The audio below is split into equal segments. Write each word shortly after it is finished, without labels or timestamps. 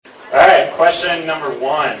Question number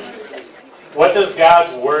 1. What does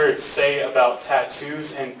God's word say about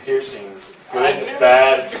tattoos and piercings? Good,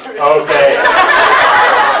 bad, okay.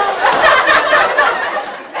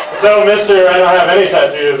 So, mister, I don't have any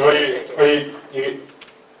tattoos. What do you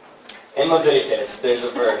In Leviticus, there's a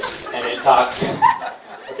verse, and it talks...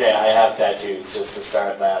 Okay, I have tattoos, just to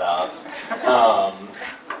start that off.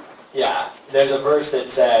 Yeah, there's a verse that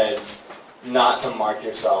says not to mark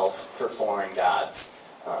yourself for foreign gods.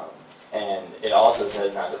 And it also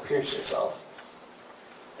says not to pierce yourself.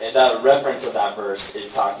 And the reference of that verse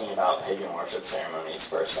is talking about pagan worship ceremonies,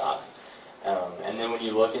 first off. And then when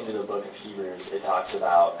you look into the book of Hebrews, it talks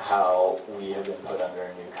about how we have been put under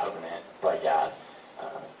a new covenant by God.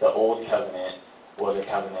 The old covenant was a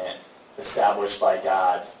covenant established by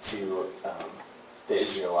God to the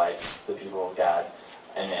Israelites, the people of God,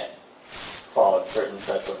 and it followed certain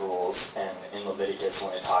sets of rules. And in Leviticus,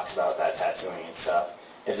 when it talks about that tattooing and stuff,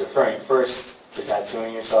 it's referring first to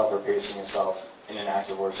tattooing yourself or piercing yourself in an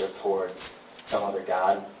act of worship towards some other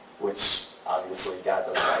god, which obviously God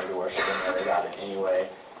doesn't want you to worship any other god in any way.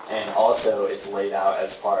 And also it's laid out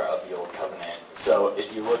as part of the Old Covenant. So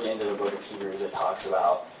if you look into the book of Hebrews, it talks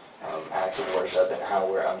about acts of worship and how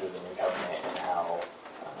we're under the New Covenant and how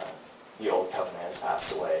the Old Covenant has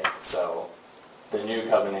passed away. So the New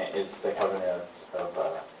Covenant is the covenant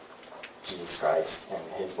of Jesus Christ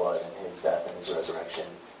and his blood and his death and his resurrection,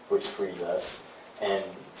 which frees us. And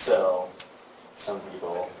so some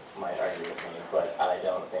people might argue with me, but I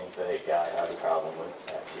don't think that God has a problem with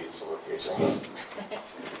tattoos or piercings.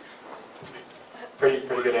 Pretty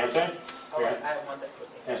good answer? I have one thing.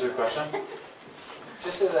 Answer the question?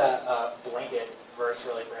 Just as a blanket verse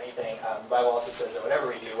really for anything, the Bible also says that whatever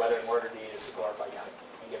we do, whether in word or deed, is to glorify God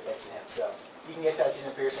and give thanks to him. So you can get tattoos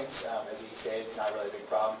and piercings, as you stated, it's not really a big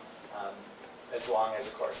problem, as long as,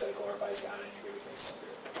 of course, that it glorifies God and you're giving thanks to him.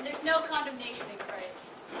 And there's no condemnation in Christ.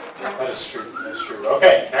 That is true. That's true.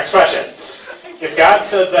 Okay, next question. If God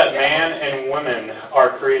says that man and women are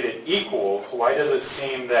created equal, why does it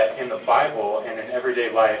seem that in the Bible and in everyday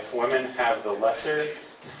life, women have the lesser,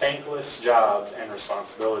 thankless jobs and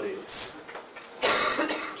responsibilities?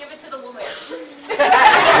 Give it to the woman.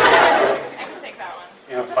 I can take that one.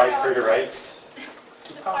 You know, fight for your rights.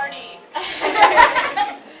 Party.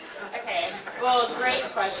 Okay. Well, great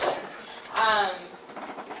question.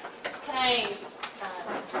 Can I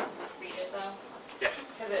read it though? Yeah.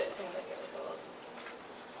 Because it seems like it was a little.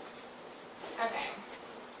 Okay.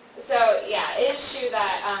 So yeah, it is true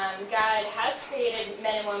that God has created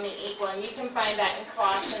men and women equal, and you can find that in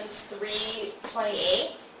Colossians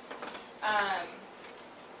 3:28.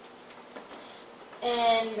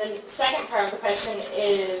 And the second part of the question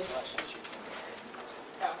is.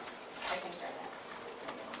 Oh, I can turn that.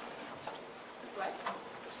 What?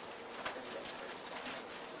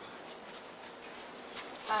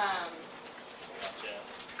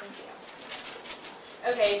 Thank you.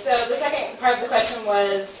 Okay, so the second part of the question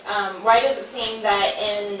was, why does it seem that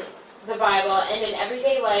in the Bible and in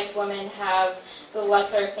everyday life, women have the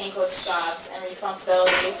lesser thankless jobs and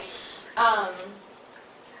responsibilities?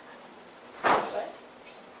 What?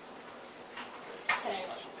 Can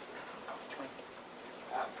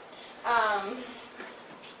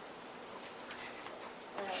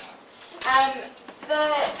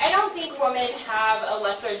I don't think women have a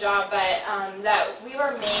lesser job, but that we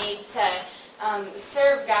were made to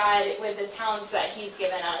serve God with the talents that he's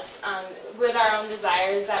given us, with our own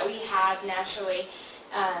desires that we have naturally.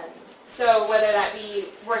 So whether that be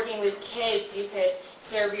working with kids, you could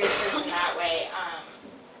serve your church in that way.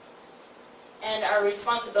 And our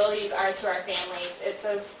responsibilities are to our families. It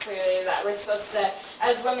says clearly that we're supposed to,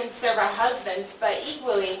 as women, serve our husbands, but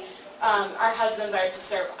equally, our husbands are to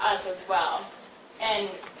serve us as well. And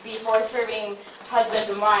before serving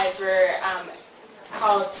husbands and wives, we're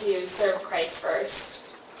called to serve Christ first.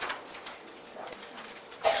 So.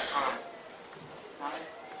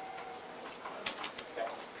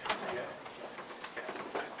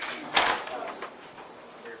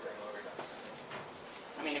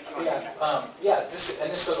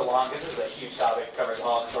 This goes along. This is a huge topic. It covers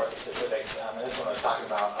all sorts of specifics. And this one I was talking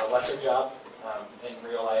about a lesser job in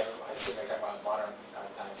real life. I assume they're talking about modern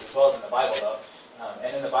times, as well as in the Bible, though.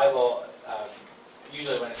 And in the Bible,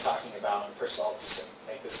 usually when it's talking about, first of all, just to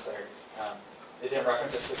make this clear, it didn't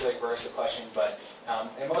reference a specific verse or question, but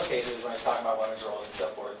in most cases, when it's talking about women's roles and so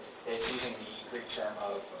forth, it's using the Greek term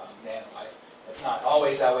of man and wife. It's not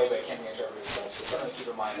always that way, but it can be interpreted as such. So something to keep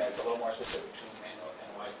in mind that it's a little more specific between man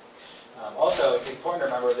and wife. Also, it's important to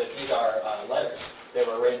remember that these are letters. They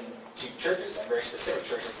were written to churches, and very specific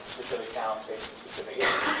churches in specific towns based in specific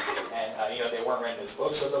areas. And, they weren't written as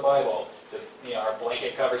books of the Bible, our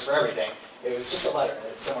blanket covers for everything. It was just a letter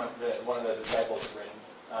that one of the disciples had written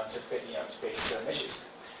to face certain issues.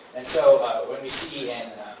 And so when we see in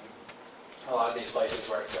a lot of these places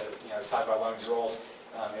where it says, it's talking about women's roles,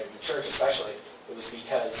 in the church especially, it was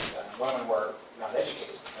because women were not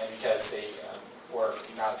educated, and because they were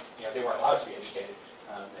not, they weren't allowed to be educated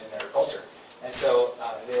in their culture. And so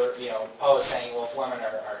they were, Paul was saying, well, if women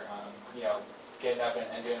are getting up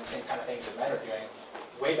and doing the same kind of things that men are doing,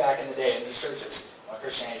 way back in the day in these churches, when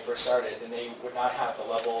Christianity first started, then they would not have the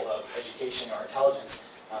level of education or intelligence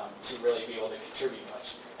to really be able to contribute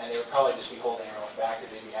much. And they would probably just be holding everyone back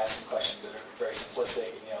because they'd be asking questions that are very simplistic,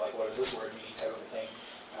 like, what does this word mean, type of a thing.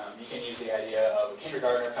 You can use the idea of a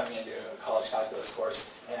kindergartner coming into a college calculus course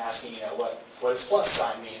and asking, what does plus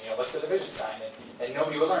sign mean? What's the division sign? And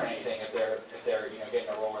nobody would learn anything if they're getting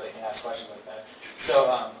a role where they can ask questions like that. So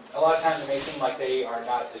a lot of times it may seem like they are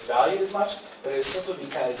not as valued as much, but it's simply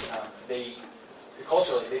because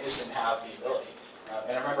culturally they just didn't have the ability.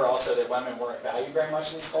 And I remember also that women weren't valued very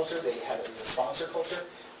much in this culture. It was a sponsor culture.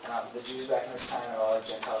 The Jews back in this time and all the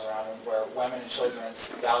Gentiles around them, where women and children's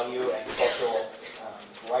value and social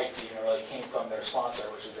rights even really came from their sponsor,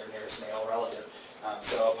 which is their nearest male relative.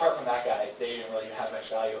 So apart from that guy, they didn't really have much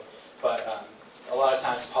value. But a lot of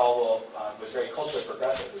times Paul was very culturally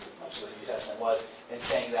progressive, as much as the New Testament was, in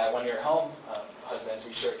saying that when you're at home, husbands,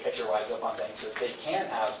 be sure to catch your wives up on things so that they can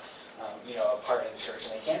have a part in the church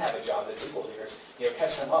and they can have a job that's equal to yours.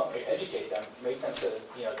 Catch them up, educate them, make them so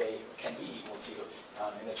that they can be equal to you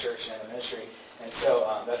in the church and in the ministry. And so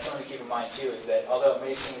that's something to keep in mind too, is that although it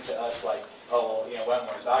may seem to us like, oh, well, women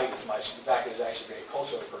weren't valued as much, in fact it was actually very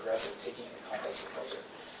culturally progressive, taking in the context of culture.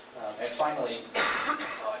 And finally,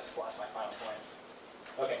 I just lost my final point.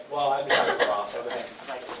 Okay, well, I've been talking for a while, so I'd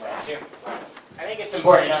like to explain too. I think it's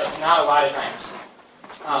important to know it's not a lot of times.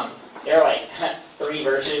 There are like 3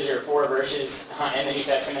 verses or 4 verses in the New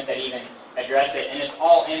Testament that even address it, and it's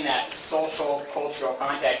all in that social, cultural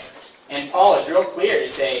context. And Paul is real clear to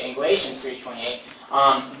say in Galatians 3:28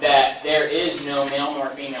 that there is no male nor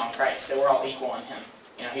female in Christ, that we're all equal in him.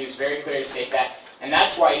 He was very clear to state that. And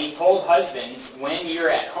that's why he told husbands, when you're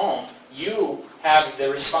at home, you have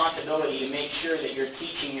the responsibility to make sure that you're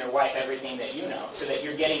teaching your wife everything that you know, so that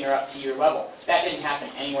you're getting her up to your level. That didn't happen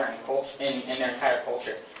anywhere in their entire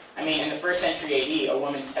culture. I mean, in the 1st century AD, a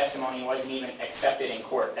woman's testimony wasn't even accepted in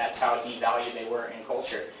court. That's how devalued they were in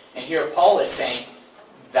culture. And here Paul is saying,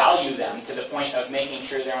 value them to the point of making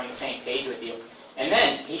sure they're on the same page with you. And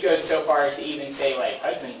then he goes so far as to even say, like,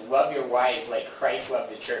 husbands, love your wives like Christ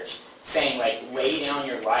loved the church, saying, like, lay down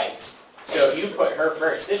your lives. So you put her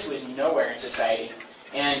first. This was nowhere in society.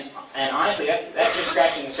 And honestly, that's just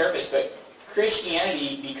scratching the surface. But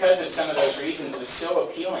Christianity, because of some of those reasons, was so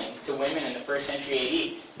appealing to women in the 1st century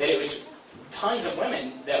AD that it was tons of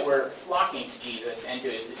women that were flocking to Jesus and to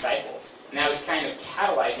his disciples. And that was kind of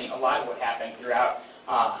catalyzing a lot of what happened throughout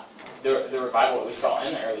the revival that we saw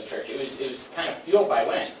in the early church. It was kind of fueled by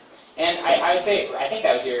women. And I would say, I think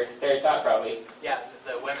that was your third thought probably. Yeah,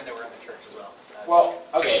 the women that were in the church as well. Well,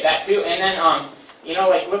 okay, that too. And then,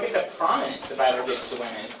 look at the prominence the Bible gives to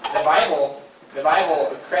women. The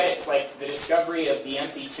Bible credits, like, the discovery of the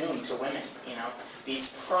empty tomb to women, These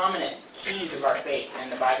prominent keys of our faith,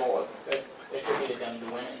 and the Bible attributed them to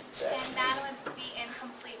women. So and man would be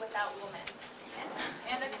incomplete without woman.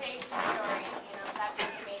 And the creation story, that's what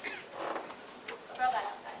he made people. Throw that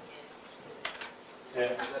out there.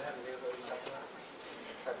 Yeah. Does that have to do with what you're talking about?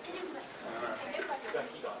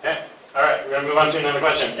 Okay. All right, we're going to move on to another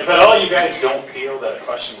question. If at all you guys don't feel that a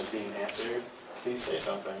question is being answered, please say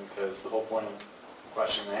something, because the whole point of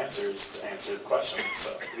question and answer is to answer the question.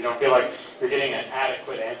 So if you don't feel like you're getting an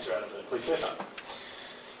adequate answer out of it, please say something.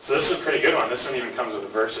 So this is a pretty good one. This one even comes with the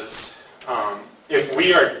verses. If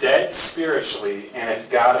we are dead spiritually, and if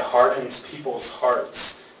God hardens people's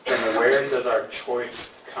hearts, then where does our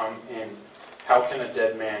choice come in? How can a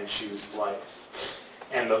dead man choose life?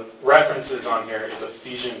 And the references on here is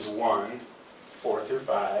Ephesians 1, 4 through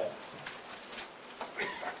 5.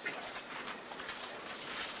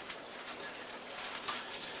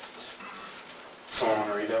 Someone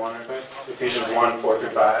want to read that one real quick? Ephesians 1, 4 through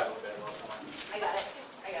 5. I got it.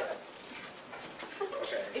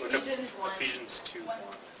 Okay. Ephesians 1. Ephesians 2, 1.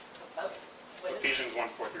 Oh, wait. Ephesians 1,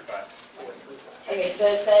 4 through 5. Okay, so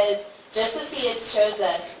it says, just as he has chose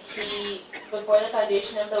us, before the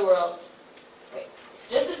foundation of the world,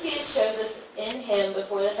 just as he has chose us in him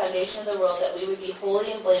before the foundation of the world, that we would be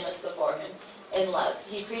holy and blameless before him in love.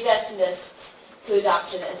 He predestined us to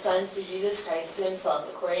adoption as sons through Jesus Christ to himself,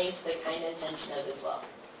 according to the kind intention of his will.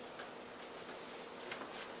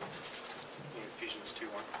 Ephesians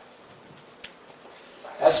 2:1.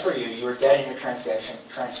 As for you, you were dead in your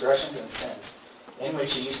transgressions and sins, in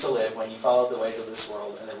which you used to live when you followed the ways of this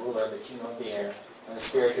world and the ruler of the kingdom of the air, and the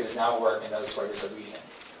spirit who is now at work in those who are disobedient.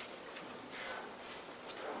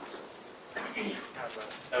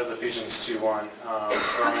 That was Ephesians 2:1.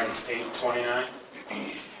 Romans 8:29. 9.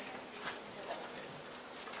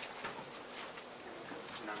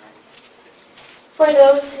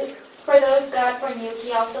 For those God foreknew,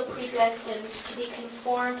 he also predestined to be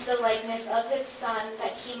conformed to the likeness of his Son,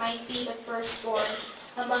 that he might be the firstborn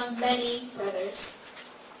among many brothers.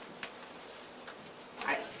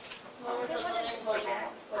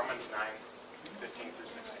 Romans 9:15 through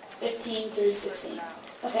 16. 15 through 16.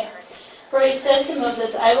 Okay. For he says to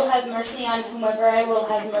Moses, I will have mercy on whomever I will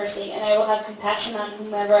have mercy, and I will have compassion on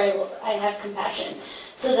whomever I have compassion.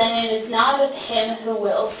 So then it is not of him who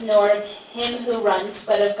wills, nor of him who runs,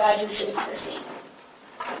 but of God who shows mercy.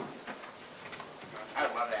 I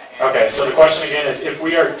love that. Okay, so the question again is, if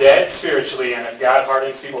we are dead spiritually and if God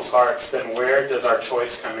hardens people's hearts, then where does our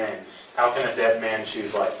choice come in? How can a dead man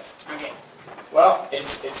choose life? Okay. Well,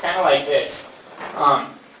 it's kind of like this. I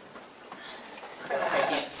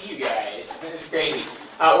can't see you guys. This is crazy.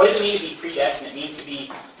 What does it mean to be predestined? It means to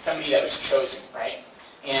be somebody that was chosen, right?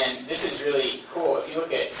 And this is really cool. If you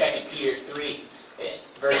look at 2 Peter 3,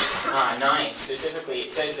 verse 9 specifically,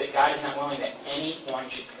 it says that God is not willing that anyone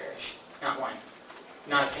should perish. Not one.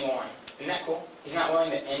 Not a single one. Isn't that cool? He's not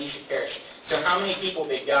willing that any should perish. So how many people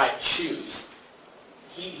did God choose?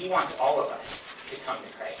 He wants all of us to come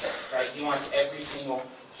to Christ, right? He wants every single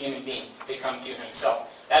human being to come to himself.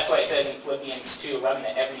 That's why it says in Philippians 2:11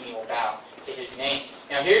 that every knee will bow to his name.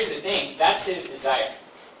 Now here's the thing. That's his desire.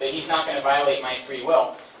 That he's not going to violate my free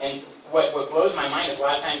will. And what blows my mind is a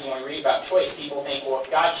lot of times when we read about choice, people think, well, if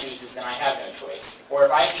God chooses, then I have no choice. Or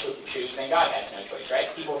if I choose, then God has no choice, right?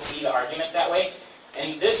 People see the argument that way.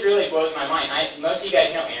 And this really blows my mind. Most of you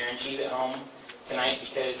guys know Erin. She's at home tonight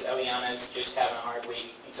because Eliana's just having a hard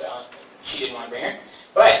week. And so she didn't want to bring her.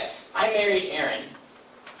 But I married Erin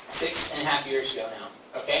 6.5 years ago now.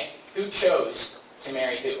 Okay? Who chose to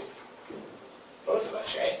marry who? Both of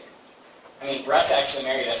us, right? I mean, Russ actually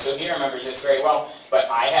married us, so he remembers this very well. But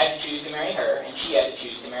I had to choose to marry her, and she had to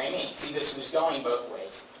choose to marry me. See, this was going both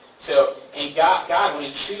ways. So, and God, when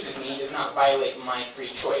he chooses me, he does not violate my free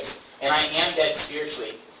choice. And I am dead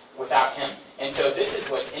spiritually without him. And so this is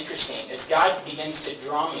what's interesting, is God begins to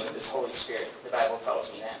draw me with his Holy Spirit. The Bible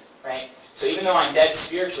tells me that, right? So even though I'm dead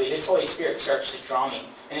spiritually, his Holy Spirit starts to draw me.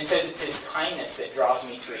 And it says it's his kindness that draws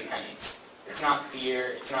me to repentance. It's not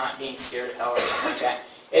fear. It's not being scared of hell or something like that.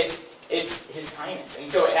 It's his kindness. And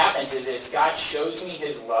so what happens is as God shows me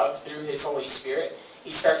his love through his Holy Spirit,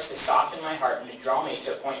 he starts to soften my heart and to draw me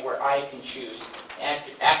to a point where I can choose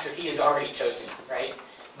after he has already chosen, right?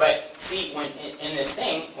 But see, when in this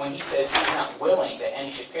thing, when he says he's not willing that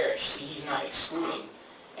any should perish, see, he's not excluding.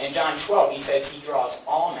 In John 12, he says he draws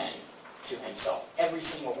all men to himself, every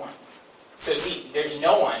single one. So see, there's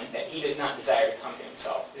no one that he does not desire to come to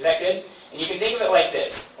himself. Is that good? And you can think of it like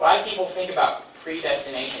this. A lot of people think about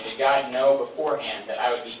predestination. Did God know beforehand that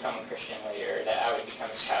I would become a Christian later, or that I would become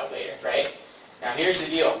his child later, right? Now here's the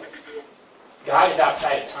deal. God is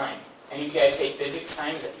outside of time. And you guys take physics,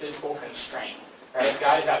 time is a physical constraint, right?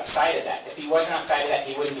 God is outside of that. If he wasn't outside of that,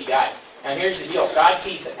 he wouldn't be God. Now here's the deal. God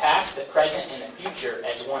sees the past, the present, and the future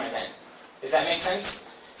as one event. Does that make sense?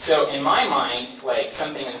 So in my mind, like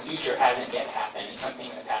something in the future hasn't yet happened, and something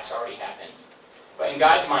in the past already happened. But in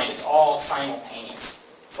God's mind, it's all simultaneous.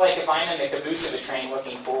 It's like if I'm in the caboose of a train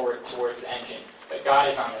looking forward towards the engine, but God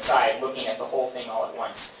is on the side looking at the whole thing all at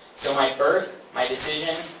once. So my birth, my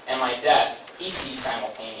decision, and my death, he sees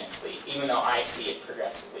simultaneously, even though I see it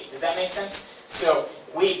progressively. Does that make sense? So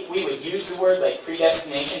we would use the word like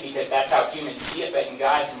predestination because that's how humans see it, but in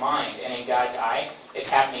God's mind and in God's eye, it's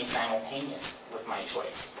happening simultaneous with my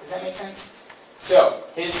choice. Does that make sense? So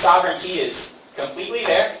his sovereignty is completely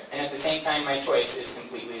there, and at the same time, my choice is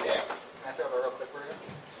completely there. Can I throw a real quick word in?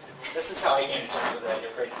 This is how I came to terms with the idea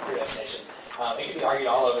of predestination. It can be argued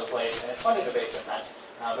all over the place, and it's fun to debate sometimes.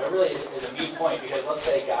 But it really is a moot point because let's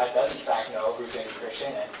say God does in fact know who's going to be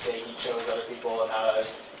Christian, and say he chose other people and not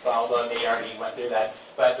others, although they already went through that.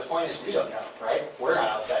 But the point is we don't know, right? We're not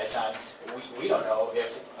outside of time. We don't know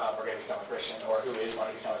if we're going to become a Christian or who is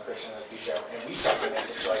going to become a Christian in the future. And we still have to make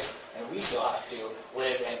the choice. And we still have to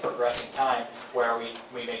live in progressing time where we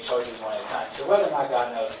make choices one at a time. So whether or not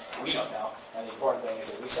God knows, we don't know. And the important thing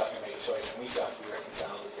is that we still have to make a choice and we still have to be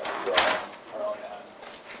reconciled with God through our own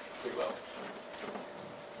free will.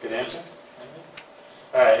 Good answer.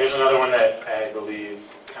 All right, here's another one that I believe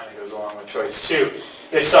kind of goes along with choice too.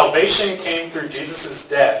 If salvation came through Jesus'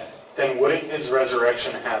 death, then wouldn't his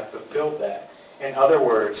resurrection have fulfilled that? In other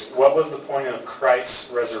words, what was the point of Christ's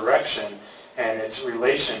resurrection and its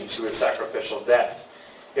relation to his sacrificial death?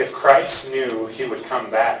 If Christ knew he would come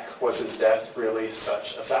back, was his death really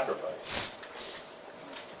such a sacrifice?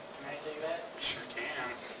 Can I take that? Sure can.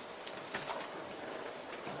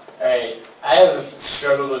 Alright, I have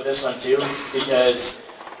struggled with this one too, because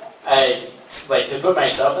to put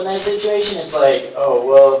myself in that situation, it's like, oh,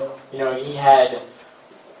 well, he had,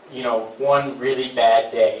 one really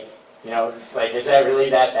bad day. Is that really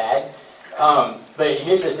that bad? But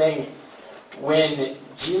here's the thing. When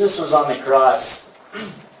Jesus was on the cross,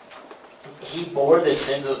 he bore the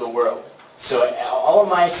sins of the world. So all of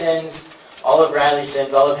my sins, all of Riley's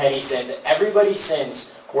sins, all of Henny's sins, everybody's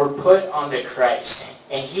sins were put onto Christ,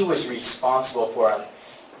 and he was responsible for them.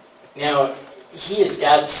 Now, he is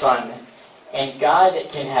God's son, and God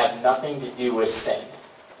can have nothing to do with sin.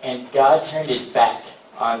 And God turned his back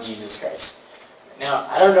on Jesus Christ. Now,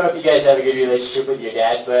 I don't know if you guys have a good relationship with your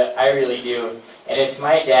dad, but I really do. And if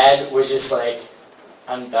my dad was just like,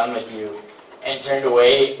 I'm done with you, and turned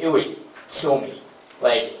away, it would kill me.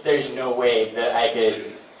 There's no way that I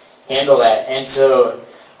could handle that. And so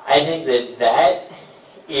I think that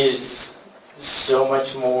is so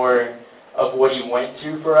much more of what he went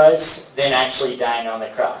through for us than actually dying on the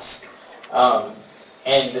cross.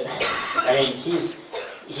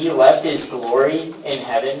 He left his glory in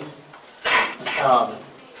heaven.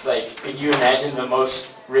 Could you imagine the most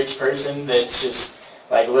rich person that's just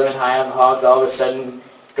living high on hogs, all of a sudden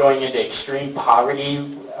going into extreme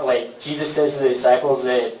poverty? Jesus says to the disciples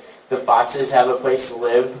that the foxes have a place to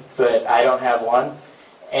live, but I don't have one.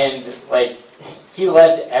 And he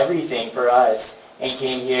left everything for us and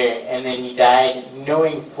came here, and then he died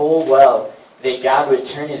knowing full well that God would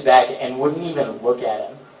turn his back and wouldn't even look at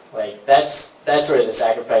him. That's where the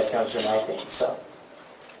sacrifice comes from, I think. So.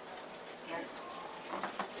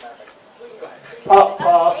 Paul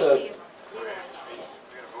also,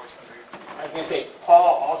 I was going to say,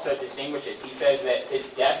 Paul also distinguishes. He says that his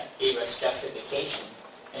death gave us justification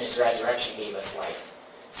and his resurrection gave us life.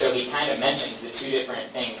 So he kind of mentions the two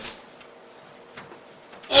different things.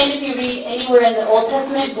 And if you read anywhere in the Old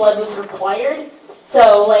Testament, blood was required.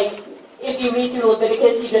 So, if you read through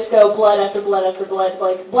Leviticus, you just go blood after blood after blood.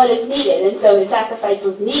 Blood is needed. And so his sacrifice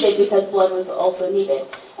was needed because blood was also needed.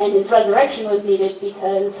 And his resurrection was needed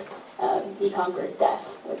because he conquered death,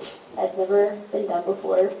 which had never been done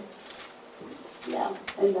before. Yeah,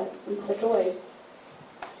 in such a way.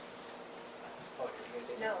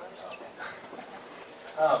 No.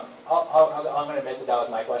 I'm going to admit that was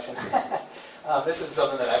my question. This is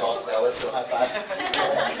something that I've also dealt with, so high five.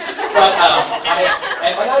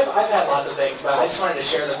 But I've had lots of things, but I just wanted to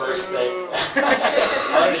share the verse that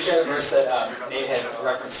Nate had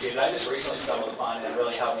referenced to that I just recently stumbled upon, and it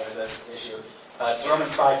really helped me with this issue. It's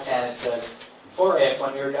Romans 5:10. It says, "For if,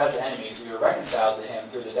 when we were God's enemies, we were reconciled to him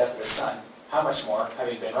through the death of his Son, how much more,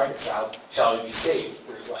 having been reconciled, shall we be saved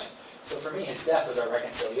through his life?" So for me, his death was our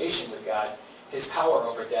reconciliation with God. His power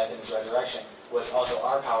over death and his resurrection was also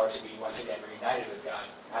our power to be once again reunited with God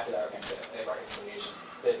after that reconciliation.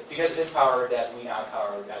 That because of his power over death, we now have power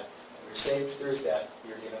over death. And we were saved through his death.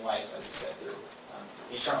 We were given life, as he said, through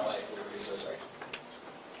eternal life through his resurrection.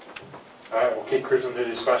 All right, we'll keep cruising through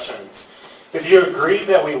these questions. If you agree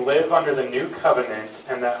that we live under the new covenant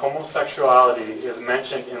and that homosexuality is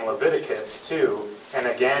mentioned in Leviticus 2 and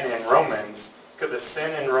again in Romans, could the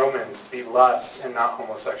sin in Romans be lust and not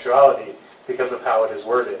homosexuality because of how it is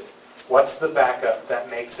worded? What's the backup that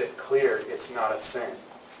makes it clear it's not a sin?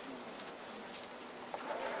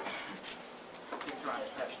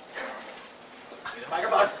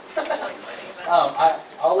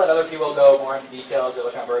 I'll let other people go more into details of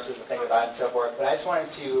what kind of verses and think about and so forth, but I just wanted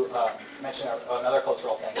to mention another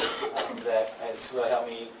cultural thing that has really helped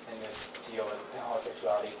me in this deal with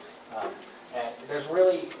homosexuality. And there's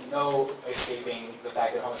really no escaping the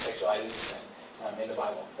fact that homosexuality is a sin in the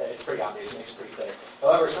Bible. It's pretty obvious, it makes it pretty clear.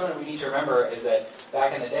 However, something we need to remember is that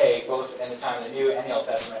back in the day, both in the time of the New and the Old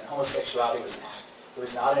Testament, homosexuality was an act. It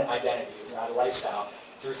was not an identity, it was not a lifestyle.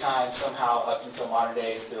 Through time, somehow, up until modern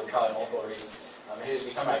days, there were probably multiple reasons, it has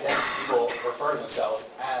become an identity. People refer to themselves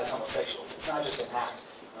as homosexuals. It's not just an act.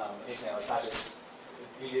 It's not just,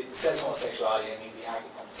 it says homosexuality, and it means the act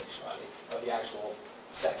of homosexuality, of the actual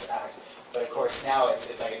sex act. But of course, now it's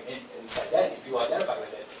like it's identity. People identify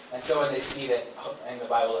with it. And so when they see that in the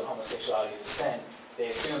Bible that homosexuality is a sin, they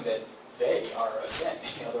assume that they are a sin.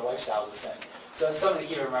 Their lifestyle is a sin. So it's something to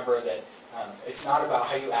keep in remember that it's not about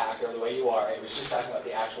how you act or the way you are. It was just talking about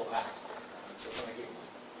the actual act. So something to keep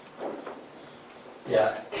in mind.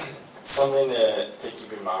 Yeah, something to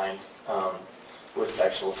keep in mind. with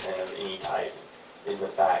sexual sin of any type is the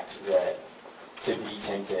fact that to be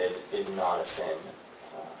tempted is not a sin.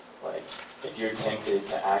 Like, if you're tempted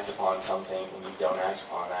to act upon something and you don't act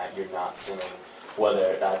upon that, you're not sinning.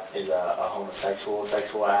 Whether that is a homosexual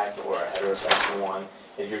sexual act or a heterosexual one,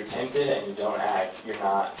 if you're tempted and you don't act, you're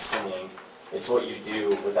not sinning. It's what you do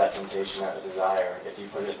with that temptation, that desire. If you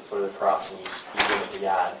put it at the foot of the cross and you give it to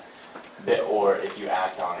God, or if you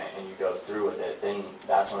act on it and you go through with it, then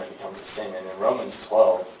that's when it becomes a sin. And in Romans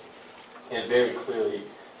 12, it very clearly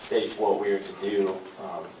states what we are to do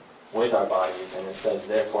with our bodies. And it says,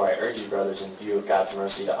 therefore I urge you, brothers, in view of God's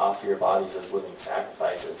mercy, to offer your bodies as living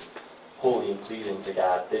sacrifices, holy and pleasing to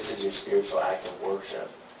God. This is your spiritual act of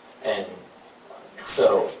worship. And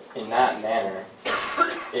so, in that manner,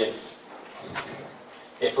 if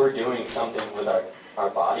we're doing something with our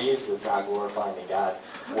bodies that's not glorifying to God,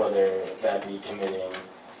 whether that be committing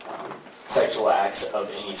sexual acts of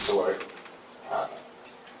any sort,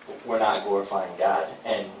 we're not glorifying God.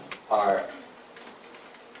 And our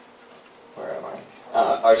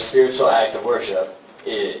spiritual act of worship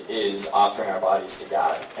is offering our bodies to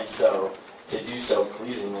God. And so to do so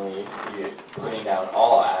pleasingly, you're putting down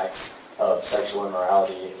all acts of sexual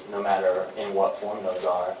immorality, no matter in what form those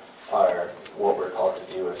are what we're called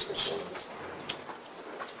to do as Christians.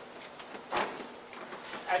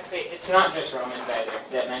 I'd say it's not just Romans either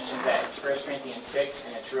that mentions that. It's 1 Corinthians 6,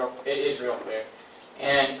 and it is real clear.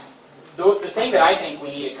 And the thing that I think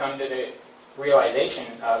we need to come to the realization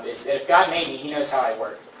of is that if God made me, He knows how I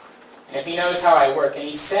work. And if He knows how I work, and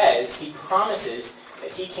He says, He promises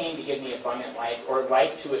that He came to give me abundant life, or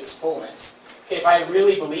life to its fullness. If I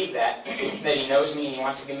really believe that, that He knows me and He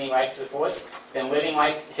wants to give me life to the fullest, then living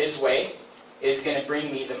life His way is going to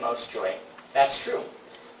bring me the most joy. That's true.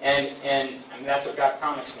 And that's what God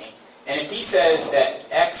promised me. And if He says that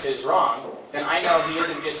X is wrong, then I know He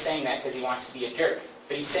isn't just saying that because He wants to be a jerk,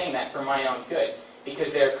 but He's saying that for my own good,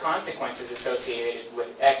 because there are consequences associated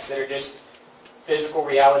with X that are just physical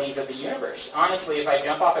realities of the universe. Honestly, if I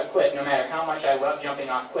jump off a cliff, no matter how much I love jumping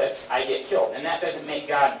off cliffs, I get killed. And that doesn't make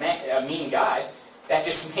God a mean God. That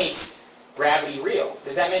just makes gravity real.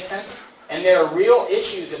 Does that make sense? And there are real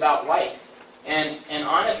issues about life. And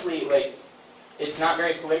honestly, like, it's not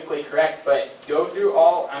very politically correct, but go through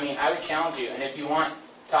I would challenge you, and if you want,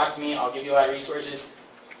 talk to me, I'll give you a lot of resources.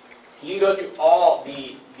 You can go through all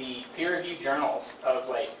the peer-reviewed journals of,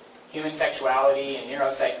 like, human sexuality and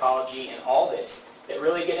neuropsychology and all this that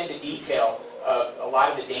really get into detail of a lot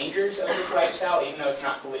of the dangers of this lifestyle, even though it's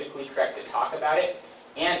not politically correct to talk about it,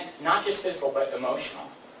 and not just physical but emotional.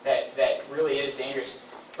 That really is dangerous.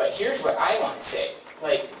 But here's what I want to say,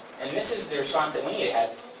 and this is the response that we need to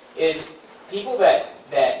have, is people that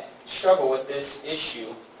struggle with this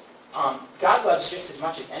issue, God loves just as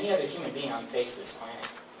much as any other human being on the face of this planet.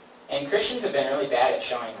 And Christians have been really bad at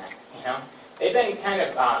showing that, They've been kind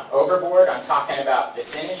of overboard on talking about the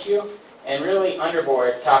sin issue and really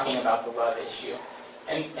underboard talking about the love issue.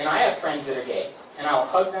 And I have friends that are gay, and I will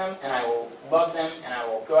hug them, and I will love them, and I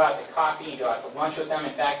will go out to coffee and go out to lunch with them.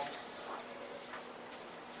 In fact,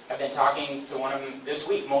 I've been talking to one of them this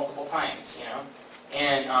week multiple times,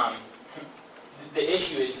 And the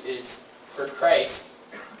issue is for Christ,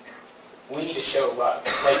 we need to show love,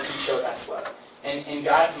 like He showed us love. And in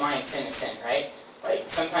God's mind, sin is sin, right? Like,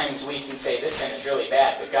 sometimes we can say this sin is really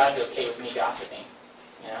bad, but God's okay with me gossiping.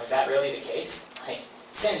 Is that really the case? Like,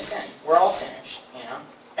 sin is sin. We're all sinners,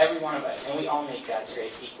 every one of us, and we all need God's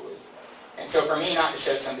grace equally. And so for me not to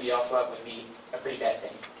show somebody else love would be a pretty bad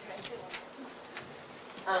thing.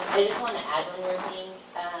 I just want to add one more thing.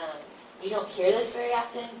 You don't hear this very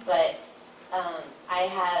often, but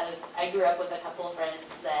I grew up with a couple of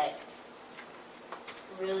friends that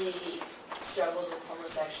really struggled with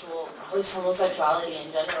homosexuality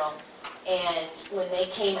in general. And when they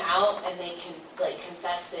came out and they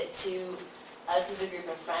confessed it to us as a group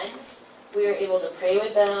of friends, we were able to pray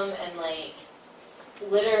with them, and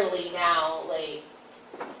literally now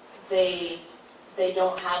they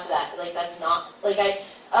don't have that. That's not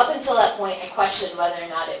up until that point I questioned whether or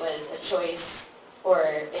not it was a choice or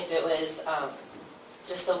if it was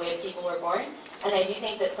just the way people were born. And I do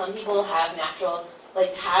think that some people have natural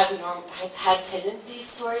have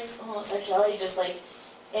tendencies towards homosexuality, just like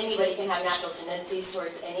anybody can have natural tendencies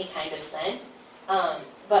towards any kind of sin.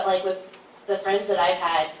 But with the friends that I've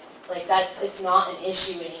had, it's not an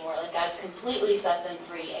issue anymore. God's completely set them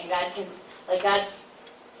free, and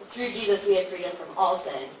through Jesus we have freedom from all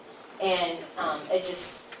sin. And I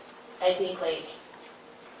think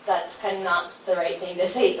that's kind of not the right thing to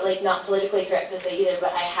say, not politically correct to say either,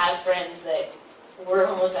 but I have friends that were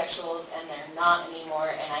homosexuals and they're not anymore,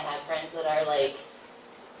 and I have friends that are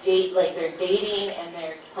they're dating and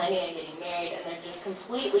they're planning on getting married and they're just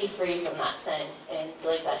completely free from that sin. And so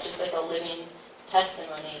like that's just like a living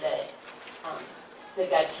testimony that that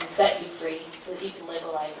God can set you free so that you can live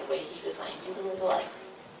a life the way He designed you to live a life.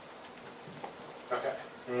 Okay.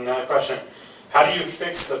 Another question. How do you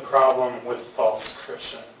fix the problem with false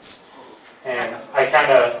Christians? And I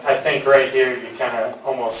think right here you kind of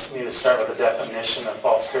almost need to start with a definition of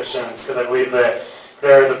false Christians, because I believe that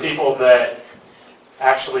they're the people that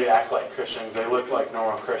actually act like Christians. They look like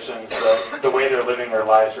normal Christians, but the way they're living their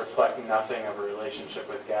lives reflect nothing of a relationship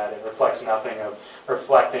with God. It reflects nothing of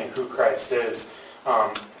reflecting who Christ is.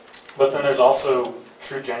 But then there's also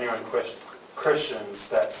true, genuine Christians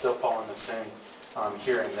that still fall into sin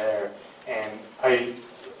here and there. And I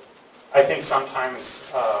think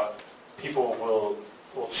sometimes people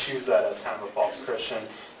will choose that as kind of a false Christian,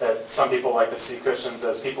 that some people like to see Christians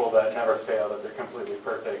as people that never fail, that they're completely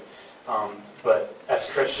perfect. But as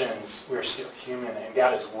Christians, we're still human, and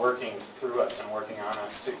God is working through us and working on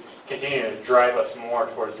us to continue to drive us more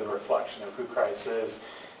towards the reflection of who Christ is.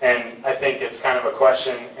 And I think it's kind of a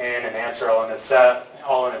question and an answer all in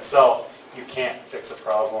itself. You can't fix a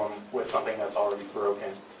problem with something that's already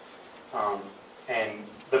broken. And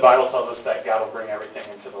the Bible tells us that God will bring everything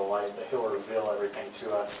into the light, that He'll reveal everything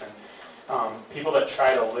to us. And people that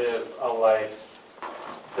try to live a life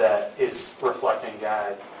that is reflecting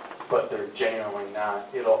God, but they're genuinely not,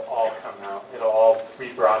 it'll all come out. It'll all be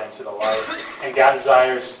brought into the light. And God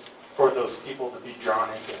desires for those people to be drawn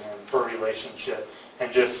into Him for a relationship,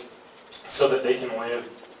 and just so that they can live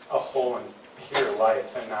a whole and pure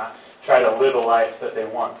life and not try to live a life that they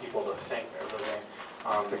want people to think they're living.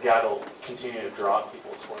 But God will continue to draw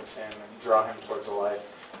people towards Him and draw him towards a life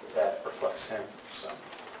that reflects Him. So.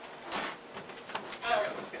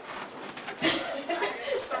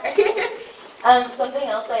 Something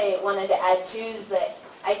else I wanted to add too is that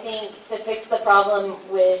I think to fix the problem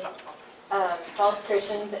with false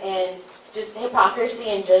Christians and just hypocrisy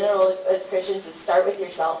in general as Christians is start with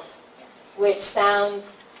yourself, which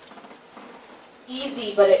sounds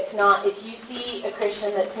easy, but it's not. If you see a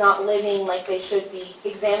Christian that's not living like they should be,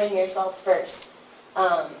 examine yourself first.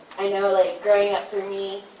 I know, like, growing up for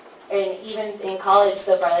me, and even in college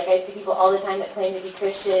so far, like, I see people all the time that claim to be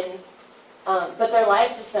Christians, but their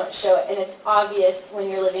lives just don't show it. And it's obvious when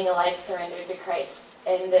you're living a life surrendered to Christ,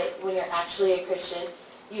 and that when you're actually a Christian,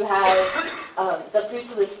 you have the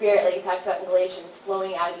fruits of the Spirit, like it talks about in Galatians,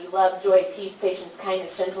 flowing out of you: love, joy, peace, patience,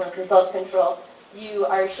 kindness, gentleness, and self-control. You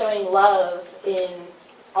are showing love in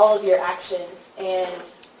all of your actions. And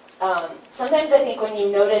sometimes I think when you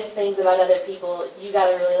notice things about other people, you got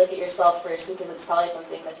to really look at yourself first, because it's probably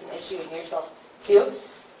something that's an issue in yourself too.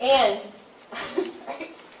 And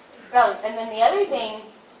and then the other thing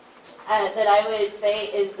that I would say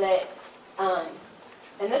is that,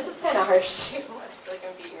 and this is kind of harsh too, I feel like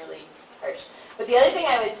I'm being really harsh, but the other thing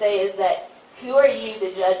I would say is that who are you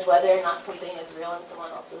to judge whether or not something is real in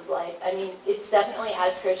someone else's life? I mean, it's definitely,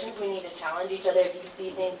 as Christians, we need to challenge each other if you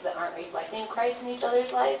see things that aren't reflecting Christ in each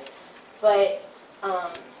other's lives. But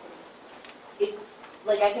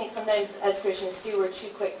I think sometimes as Christians too, we're too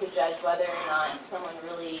quick to judge whether or not someone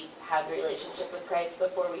really has a relationship with Christ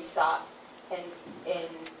before we stop and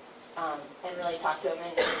really talk to them.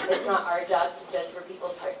 And it's not our job to judge where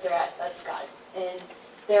people's hearts are at. That's God's. And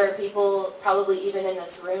there are people, probably even in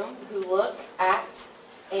this room, who look, act,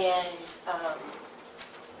 and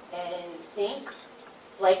think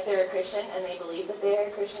like they're a Christian, and they believe that they are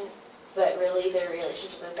a Christian, but really their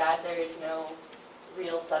relationship with God, there is no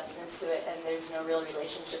real substance to it, and there's no real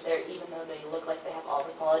relationship there, even though they look like they have all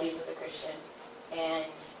the qualities of a Christian. And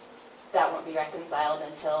that won't be reconciled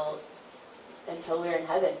until we're in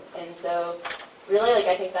heaven. And so really,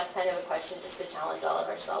 I think that's kind of a question just to challenge all of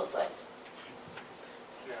ourselves with.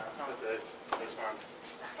 Yeah, that's it. This one.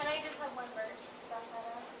 Can I just have one verse?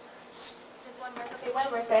 Just one verse? Okay, one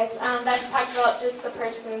verse, guys. That just talks about just the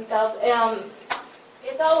person himself.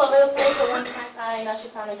 It's all over the place, but one thing I found, I know she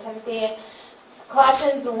found in Timothy.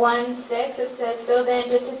 Colossians 1:6, it says, "So then,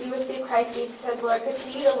 just as you received Christ Jesus as Lord,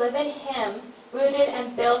 continue to live in Him, rooted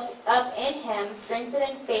and built up in Him, strengthened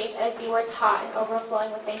in faith as you were taught, and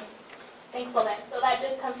overflowing with thankfulness." So that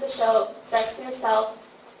just comes to show, starts with yourself.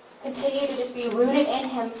 Continue to just be rooted in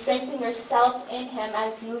Him, strengthen yourself in Him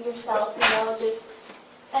as you yourself,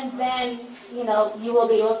 and then, you will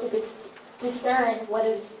be able to discern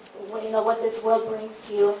what this world brings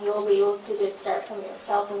to you, and you will be able to just start from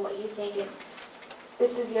yourself and what you think, and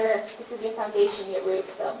this is your foundation, your root.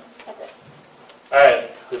 So that's it. All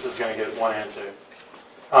right, this is going to get one answer.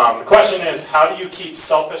 The question is, how do you keep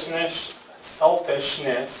selfishness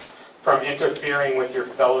from interfering with your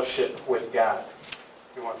fellowship with God?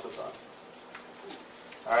 Who wants this one?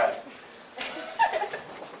 All right.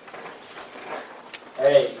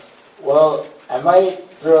 Hey, well, I might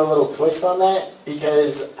throw a little twist on that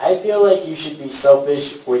because I feel like you should be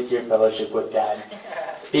selfish with your fellowship with God.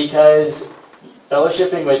 Because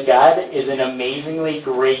fellowshipping with God is an amazingly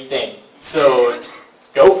great thing. So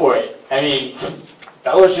go for it. I mean,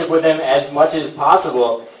 fellowship with Him as much as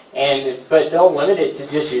possible, but don't limit it to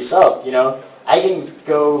just yourself. You know, I can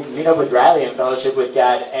go meet up with Riley and fellowship with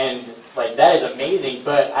God, and like that is amazing.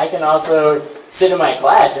 But I can also sit in my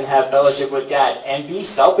class and have fellowship with God and be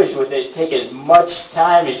selfish with it. Take as much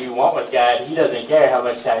time as you want with God. He doesn't care how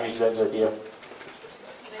much time He spends with you. No,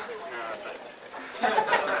 that's it.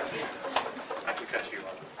 I can cut you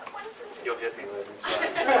off. You'll hit me later.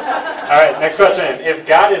 All right, next question. If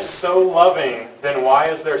God is so loving, then why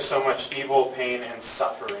is there so much evil, pain, and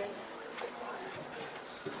suffering?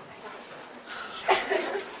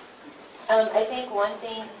 I think one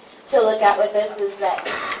thing to look at with this is that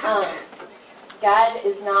God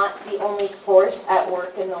is not the only force at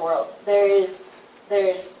work in the world. There's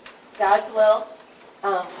God's will,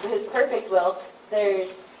 His perfect will.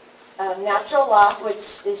 There's natural law,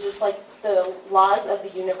 which is just like the laws of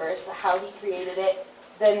the universe, how He created it.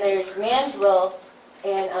 Then there's man's will,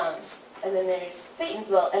 and then there's Satan's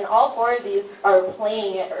will. And all four of these are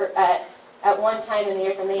playing at one time in the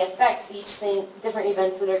earth, and they affect each thing, different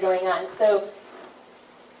events that are going on. So,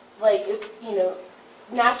 like,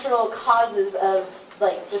 natural causes of,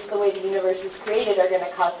 like, just the way the universe is created are going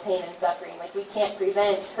to cause pain and suffering. Like, we can't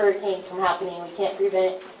prevent hurricanes from happening. We can't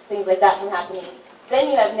prevent things like that from happening. Then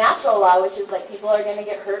you have natural law, which is, like, people are going to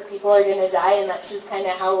get hurt, people are going to die, and that's just kind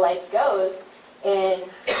of how life goes. And,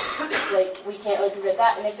 like, we can't really prevent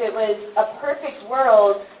that. And if it was a perfect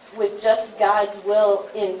world with just God's will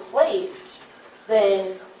in place,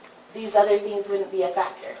 then these other things wouldn't be a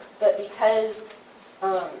factor. But because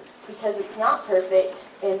it's not perfect,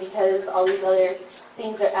 and because all these other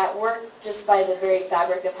things are at work just by the very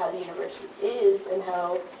fabric of how the universe is and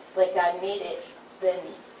how, like, God made it, then,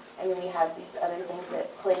 I mean, we have these other things that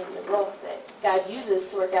play in the role that God uses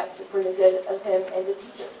to work out for the good of Him and to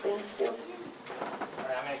teach us things too. All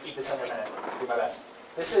right, I'm going to keep this under a minute. Do my best.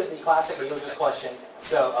 This is the classic religious question.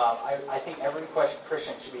 So I think every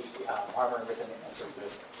Christian should be armored with an answer to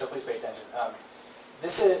this. So please pay attention.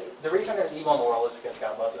 This is the reason there's evil in the world is because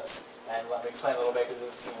God loves us. And let me explain a little bit because it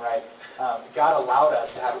doesn't seem right. God allowed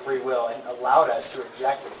us to have free will and allowed us to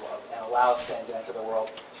reject His love and allow sin to enter the world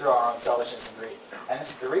through our own selfishness and greed. And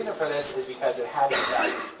the reason for this is because it had to be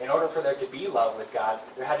done. In order for there to be love with God,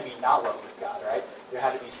 there had to be not love with God, right? There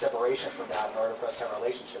had to be separation from God in order for us to have a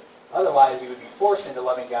relationship. Otherwise, we would be forced into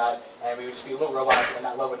loving God, and we would just be little robots, and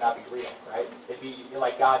that love would not be real, right? It'd be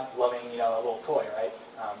like God loving, a little toy, right?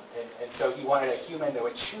 And so He wanted a human that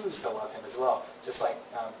would choose to love Him as well. Just like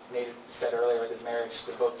Nate said earlier with his marriage,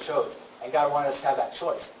 they both chose. And God wanted us to have that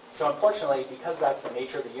choice. So unfortunately, because that's the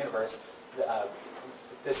nature of the universe,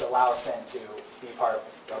 this allows sin to be part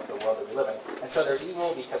of the world that we live in. And so there's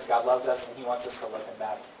evil because God loves us, and He wants us to love Him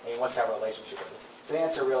back, and He wants to have a relationship with us. So the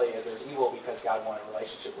answer really is there's evil because God wanted a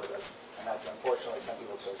relationship with us, and that's unfortunately some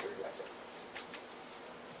people chose to reject it.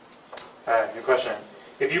 All right, new question.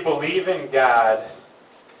 If you believe in God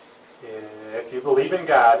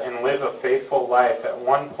and live a faithful life at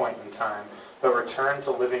one point in time, but return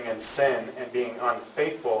to living in sin and being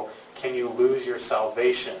unfaithful, can you lose your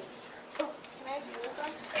salvation? Can I do this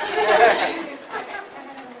one?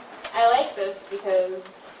 I like this because,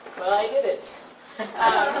 well, I did it.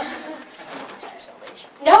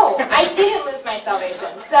 No, I didn't lose my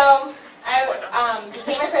salvation. So I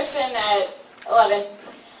became a Christian at 11.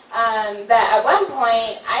 But at one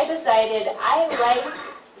point, I decided I liked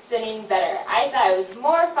sinning better. I thought it was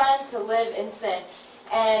more fun to live in sin.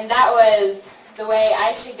 And that was the way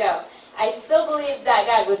I should go. I still believed that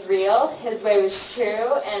God was real, His way was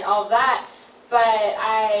true, and all that. But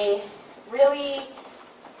I really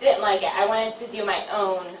didn't like it. I wanted to do my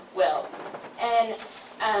own will. And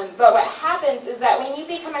but what happens is that when you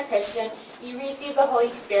become a Christian, you receive the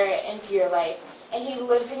Holy Spirit into your life, and He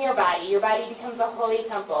lives in your body. Your body becomes a holy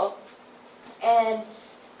temple. And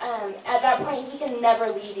at that point, He can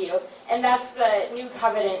never leave you. And that's the new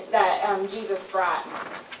covenant that Jesus brought.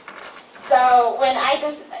 So when I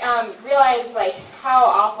just realized like how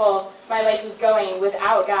awful my life was going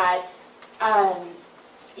without God, I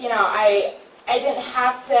didn't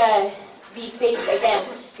have to be saved again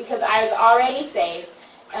because I was already saved.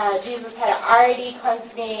 Jesus had already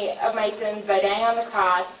cleansed me of my sins by dying on the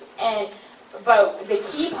cross. But the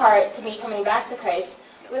key part to me coming back to Christ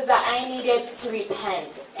was that I needed to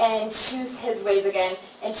repent and choose His ways again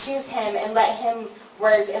and choose Him and let Him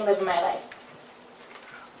work and live in my life.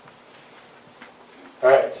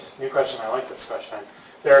 New question. I like this question.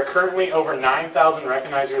 There are currently over 9,000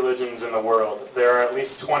 recognized religions in the world. There are at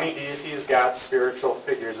least 20 deities, gods, spiritual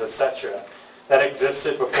figures, etc. that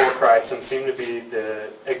existed before Christ and seem to be the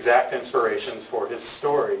exact inspirations for his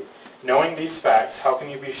story. Knowing these facts, how can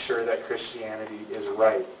you be sure that Christianity is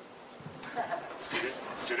right?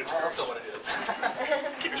 Students first. What it is.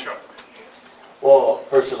 Keep it short. Well,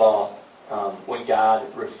 first of all, when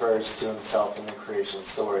God refers to himself in the creation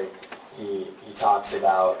story, he talks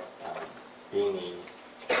about being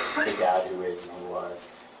the God who is and who was.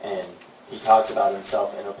 And he talks about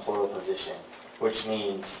himself in a plural position, which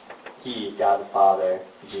means he, God the Father,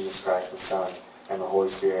 Jesus Christ the Son, and the Holy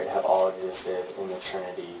Spirit have all existed in the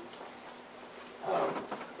Trinity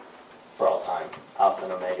for all time. Alpha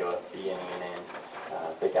and Omega, beginning and end.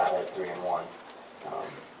 The Godhead 3 in 1.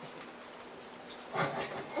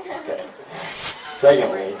 Okay.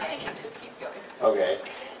 Secondly, okay.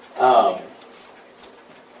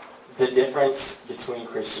 The difference between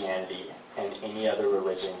Christianity and any other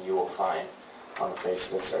religion you will find on the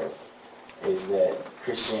face of this earth is that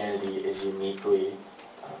Christianity is uniquely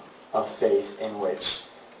a faith in which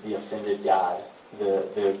the offended God,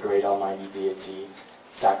 the great almighty deity,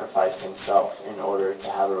 sacrificed himself in order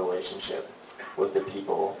to have a relationship with the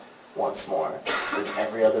people once more. In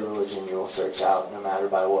every other religion you will search out, no matter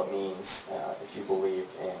by what means, if you believe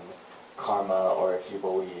in karma or if you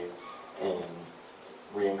believe in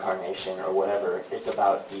reincarnation or whatever, it's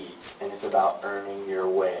about deeds and it's about earning your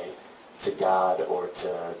way to God or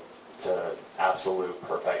to absolute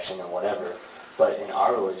perfection and whatever. But in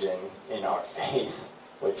our religion, in our faith,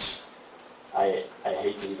 which I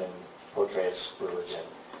hate to even portray as religion,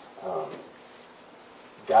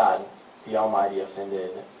 God, the almighty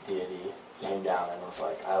offended deity, came down and was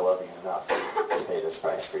like, I love you enough to pay this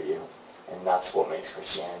price for you. And that's what makes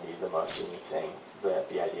Christianity the most unique thing,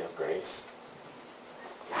 the idea of grace.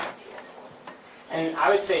 And I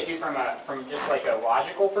would say, too, from just like a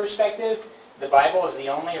logical perspective, the Bible is the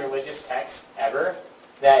only religious text ever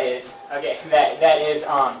that is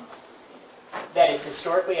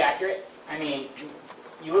historically accurate. I mean,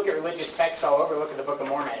 you look at religious texts all over. Look at the Book of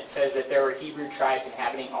Mormon. It says that there were Hebrew tribes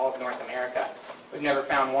inhabiting all of North America. We've never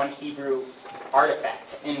found one Hebrew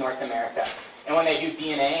artifact in North America. And when they do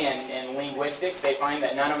DNA and linguistics, they find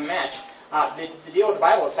that none of them match. The deal with the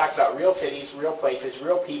Bible is it talks about real cities, real places,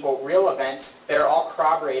 real people, real events that are all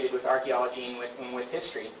corroborated with archaeology and with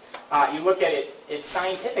history. You look at its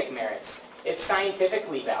scientific merits. It's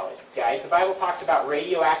scientifically valid, guys. The Bible talks about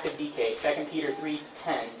radioactive decay, 2 Peter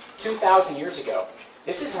 3:10, 2,000 years ago.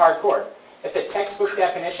 This is hardcore. It's a textbook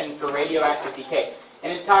definition for radioactive decay.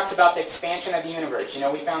 And it talks about the expansion of the universe. You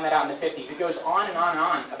know, we found that out in the 50s. It goes on and on and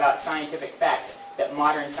on about scientific facts that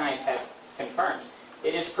modern science has confirmed.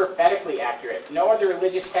 It is prophetically accurate. No other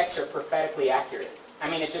religious texts are prophetically accurate. I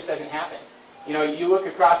mean, it just doesn't happen. You know, you look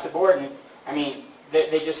across the board and, I mean,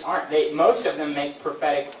 they just aren't. Most of them make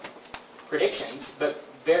prophetic predictions, but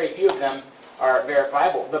very few of them are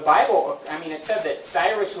verifiable. The Bible, I mean, it said that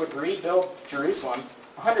Cyrus would rebuild Jerusalem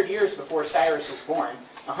 100 years before Cyrus was born,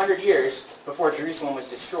 100 years before Jerusalem was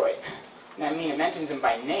destroyed. And I mean, it mentions him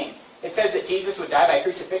by name. It says that Jesus would die by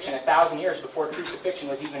crucifixion 1,000 years before crucifixion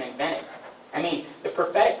was even invented. I mean, the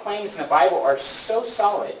prophetic claims in the Bible are so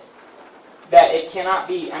solid that it cannot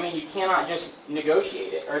be, I mean, you cannot just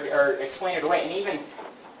negotiate it or explain it away. And even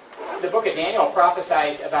the book of Daniel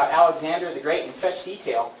prophesies about Alexander the Great in such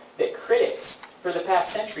detail that critics for the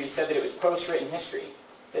past century said that it was post-written history,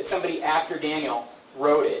 that somebody after Daniel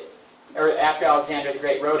wrote it, or after Alexander the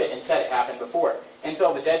Great wrote it and said it happened before.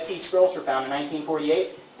 Until the Dead Sea Scrolls were found in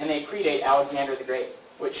 1948, and they predate Alexander the Great,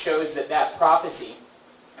 which shows that that prophecy,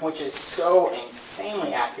 which is so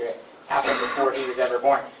insanely accurate, happened before he was ever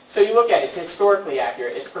born. So you look at it, it's historically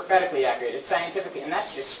accurate, it's prophetically accurate, it's scientifically, and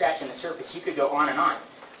that's just scratching the surface. You could go on and on.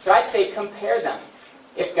 So I'd say compare them.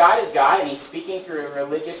 If God is God and he's speaking through a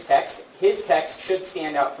religious text, his text should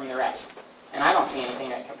stand out from the rest. And I don't see anything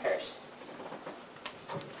that compares.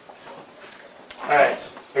 All right,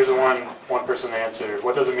 here's a one person answer.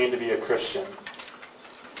 What does it mean to be a Christian?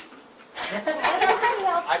 Everybody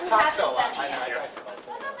else I who talk hasn't so done much. I it. know. I talk so much.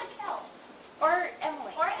 What about Michelle? Or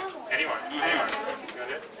Emily? Or Emily. Anyone. Go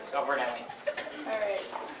ahead. Go for it, Emily.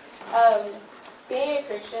 All right. Being a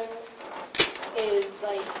Christian is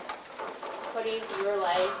like putting your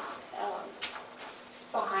life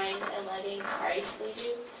behind and letting Christ lead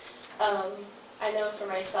you. I know for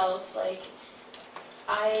myself, like,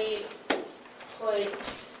 I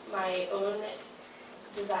put my own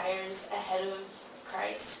desires ahead of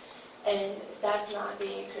Christ, and that's not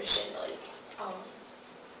being a Christian. Like,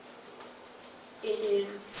 it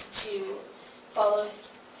is to follow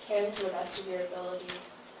him to the best of your ability,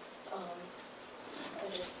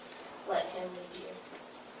 and just let him lead you.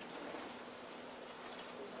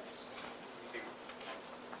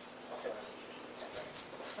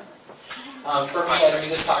 For me, as we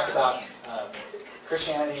just talked about,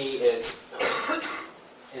 Christianity is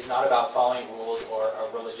not about following rules or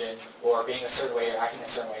a religion or being a certain way or acting a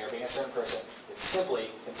certain way or being a certain person. It's simply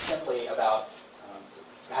about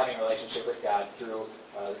having a relationship with God through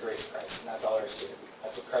the grace of Christ, and that's all there is to it.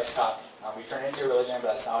 That's what Christ taught. We turn into a religion,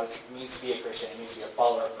 but that's not what it means to be a Christian. It means to be a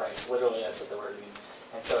follower of Christ. Literally, that's what the word means.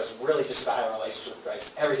 And so it's really just about having a relationship with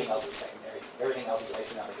Christ. Everything else is secondary. Everything else is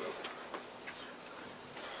icing on the cake.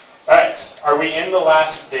 All right. Are we in the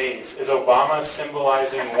last days? Is Obama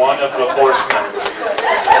symbolizing one of the horsemen?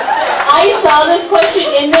 I saw this question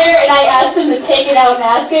in there, and I asked him to take it out and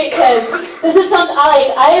ask it, because this is something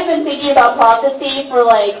I have been thinking about prophecy for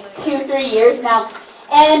like 2-3 years now.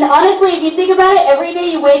 And honestly, if you think about it, every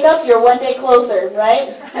day you wake up, you're one day closer,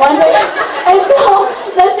 right? One day. And so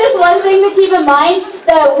that's just one thing to keep in mind,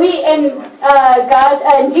 that we, and God,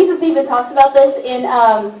 and Jesus even talks about this in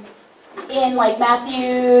like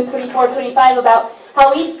Matthew 24-25, about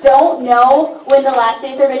how we don't know when the last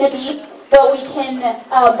days are going to be, but we can,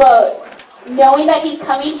 but knowing that he's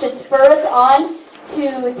coming should spur us on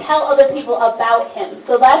to tell other people about him.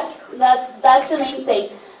 So that's the main thing.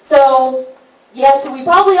 So yes, we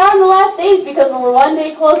probably are in the last days because we're one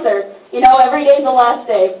day closer. You know, every day is the last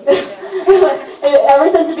day.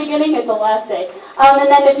 Ever since the beginning, it's the last day. And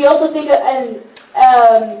then if you also think,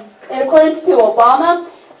 in accordance to Obama,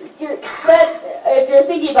 if you're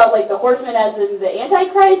thinking about like the horseman as in the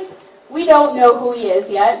Antichrist, we don't know who he is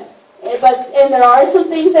yet. And there are some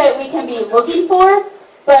things that we can be looking for,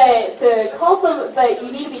 but but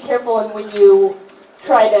you need to be careful when you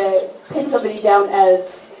try to pin somebody down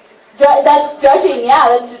as that's judging.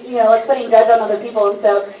 Yeah, that's like putting judge on other people, and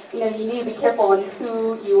so you need to be careful on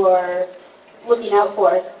who you are looking out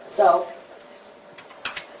for. So.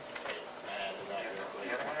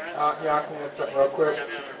 Yeah, I can add something real quick.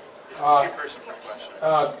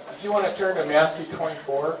 If you want to turn to Matthew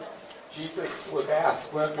 24, Jesus was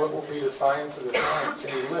asked, what will be the signs of the times?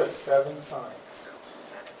 And he lists 7 signs.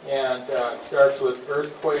 And it starts with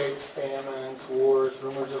earthquakes, famines, wars,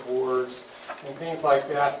 rumors of wars, and things like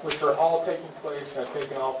that, which are all taking place and have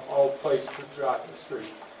taken all place throughout history.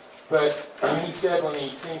 But he said when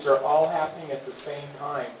these things are all happening at the same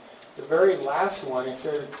time, the very last one, he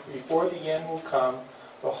said, before the end will come,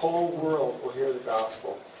 the whole world will hear the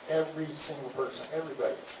gospel. Every single person,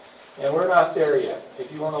 everybody. And we're not there yet.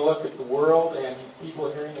 If you want to look at the world and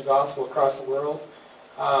people hearing the gospel across the world,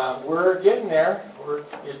 we're getting there.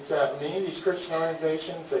 It's many of these Christian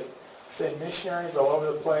organizations that send missionaries all over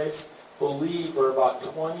the place believe we're about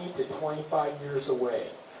 20 to 25 years away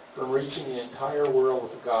from reaching the entire world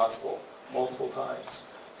with the gospel multiple times.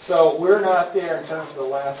 So we're not there in terms of the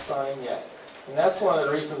last sign yet. And that's one of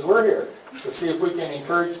the reasons we're here, to see if we can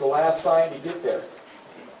encourage the last sign to get there.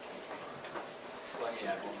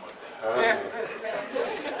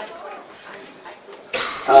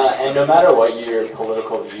 And no matter what your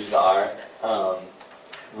political views are,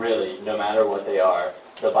 really, no matter what they are,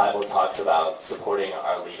 the Bible talks about supporting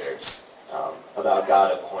our leaders, about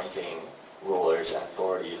God appointing rulers and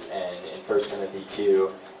authorities. And in 1 Timothy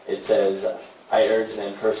 2, it says, I urge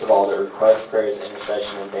then, first of all, that request, prayers,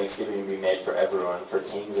 intercession, and thanksgiving be made for everyone, for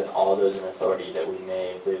kings and all those in authority, that we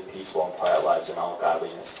may live peaceful and quiet lives in all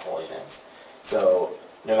godliness and holiness. So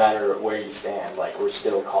no matter where you stand, we're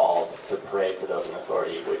still called to pray for those in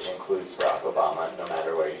authority, which includes Barack Obama, no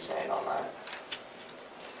matter where you stand on that.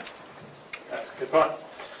 That's a good point.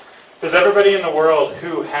 Does everybody in the world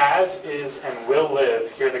who has, is, and will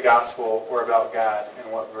live hear the gospel or about God?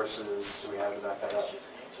 And what verses do we have to back that up?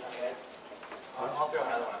 I'll throw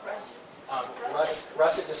another one.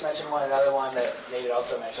 Russ had just mentioned another one that David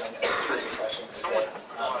also mentioned in the previous question, is that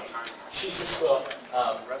Jesus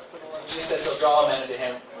says he'll draw men into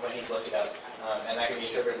him when he's lifted up. And that can be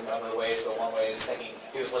interpreted in a number of ways, but one way is thinking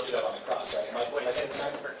he was lifted up on the cross, right? Am I saying this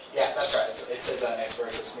right? Yeah, that's right. It says that next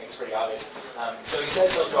verse, which makes it pretty obvious. So he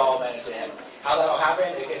says he'll draw men into him. How that'll happen,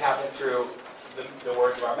 it could happen through the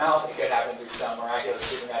words of our mouth. It could happen through some miraculous,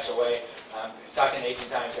 supernatural way. Talked to Nate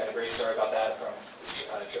sometimes, got a great story about that from his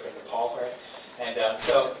trip into Nepal, right? And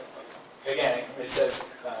so, again, it says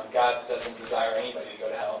God doesn't desire anybody to go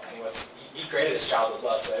to hell. He created his child with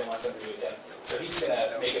love, so he wants them to be with him. So he's going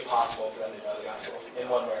to make it possible for them to know the gospel in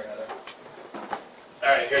one way or another. All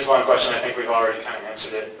right, here's one question. I think we've already kind of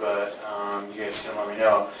answered it, but you guys can let me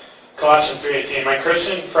know. Colossians 3:18. My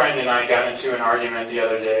Christian friend and I got into an argument the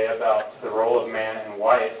other day about the role of man and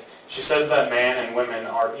wife. She says that man and women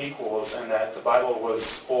are equals and that the Bible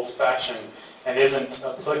was old-fashioned and isn't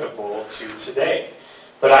applicable to today.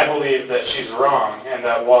 But I believe that she's wrong, and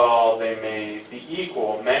that while they may be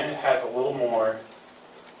equal, men have a little more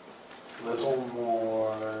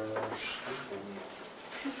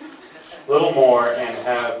and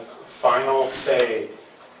have final say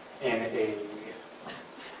in a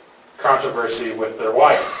controversy with their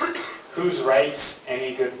wife. Who's right?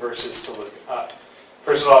 Any good verses to look up?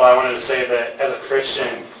 First of all, I wanted to say that as a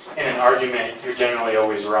Christian, in an argument, you're generally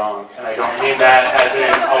always wrong. And I don't mean that as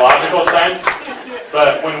in a logical sense,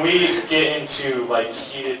 but when we get into like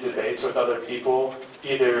heated debates with other people,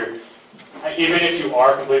 even if you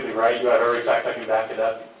are completely right, you have every fact I can back it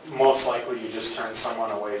up, most likely you just turn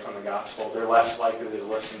someone away from the gospel. They're less likely to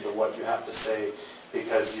listen to what you have to say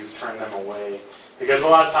because you've turned them away. Because a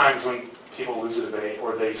lot of times when people lose a debate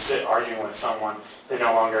or they sit arguing with someone, they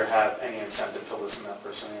no longer have any incentive to listen to that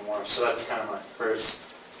person anymore. So that's kind of my first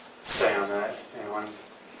say on that. Anyone?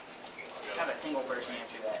 Have a single person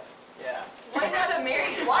answer that. Yeah. Why not a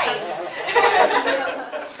married wife?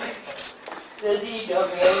 Those of you who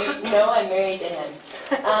don't know I'm married to him.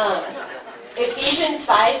 Ephesians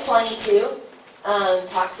 5:22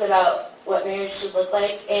 talks about what marriage should look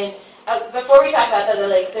like. And before we talk about that,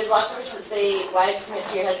 there's lots of verses that say, wives, submit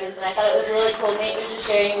to your husbands. And I thought it was really cool. Nate was just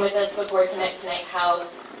sharing with us before Connect tonight how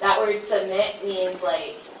that word submit means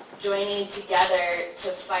like joining together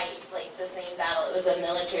to fight like the same battle. It was a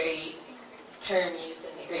military term used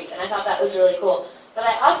in the Greek. And I thought that was really cool. But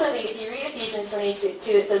I also think if you read Ephesians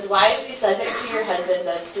 22, it says, wives, be subject to your husbands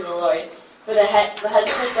as to the Lord. For the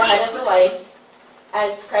husband is the head of the wife,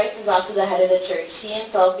 as Christ is also the head of the church, he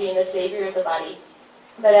himself being the Savior of the body.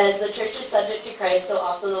 But as the church is subject to Christ, so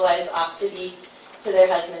also the wives ought to be to their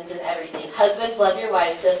husbands in everything. Husbands, love your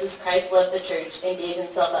wives, just as Christ loved the church and gave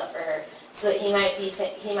himself up for her, so that he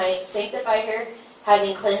might sanctify her,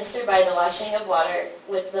 having cleansed her by the washing of water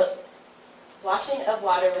with the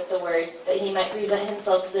word, that he might present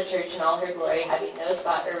himself to the church in all her glory, having no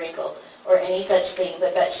spot or wrinkle or any such thing,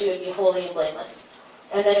 but that she would be holy and blameless.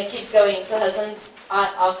 And then it keeps going. So husbands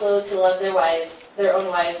ought also to love their own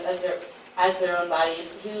wives as their own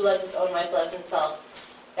bodies. He who loves his own wife loves himself.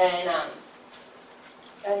 And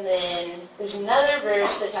then there's another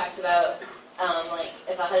verse that talks about like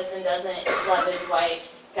if a husband doesn't love his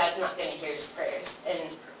wife, God's not going to hear his prayers.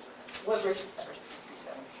 And what verse is that?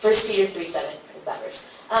 1 Peter 3:7 is that verse.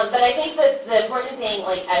 But I think that the important thing,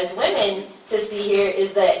 like as women, to see here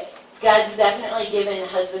is that God's definitely given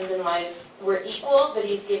husbands and wives, we're equal, but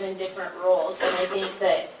he's given different roles. And I think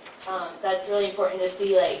that that's really important to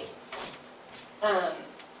see, like,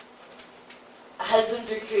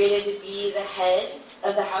 husbands are created to be the head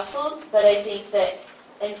of the household, but I think that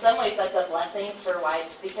in some ways that's a blessing for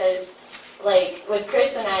wives because, like, with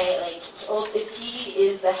Chris and I, like, if he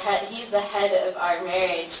is the head, he's the head of our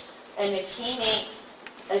marriage, and if he makes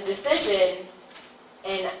a decision,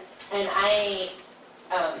 and I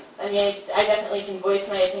definitely can voice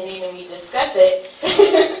my opinion and we discuss it,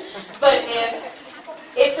 but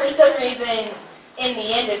if for some reason, in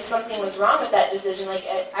the end, if something was wrong with that decision, like,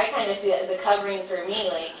 I kind of see it as a covering for me,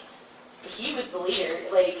 like, he was the leader,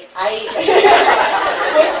 like, which,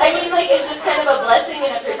 I mean, like, it's just kind of a blessing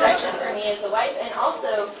and a protection for me as a wife, and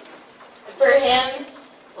also, for him,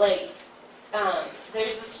 like,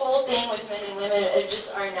 there's this whole thing with men and women of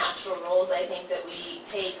just our natural roles, I think, that we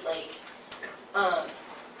take, like,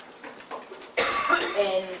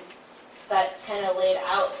 and that's kind of laid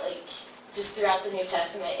out, like, just throughout the New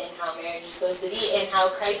Testament and how marriage is supposed to be, and how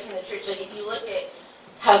Christ and the church, like, if you look at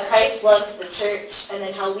how Christ loves the church, and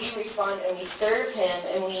then how we respond and we serve him,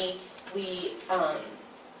 and we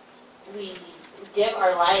give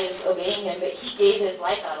our lives obeying him, but he gave his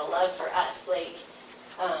life out of love for us. Like,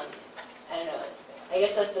 I don't know, I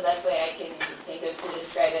guess that's the best way I can think of to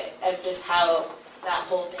describe it, of just how that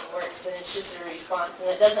whole thing works, and it's just a response, and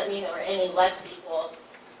it doesn't mean that we're any less equal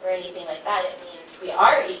or anything like that. It means we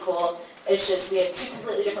are equal, it's just we have two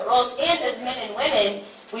completely different roles, and as men and women,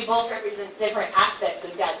 we both represent different aspects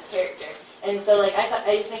of God's character. And so, like,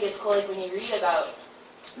 I just think it's cool, like, when you read about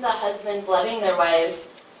the husbands loving their wives,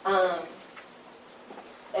 and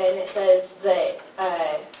it says that,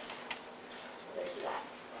 where's that?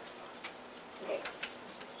 Okay.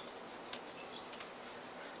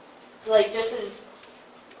 So, like, just as,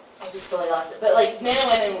 I just totally lost it, but, like, men and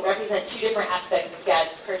women represent two different aspects of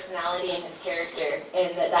God's personality and his character,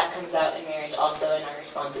 and that comes out in marriage also in our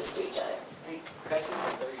responses to each other. Can I see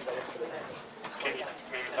my 30 seconds for the night? Can you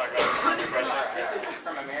maybe talk about some other question? Yeah.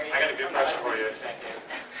 From a married I got a good question for you.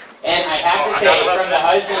 And I have to Oh, say, I'm not a from the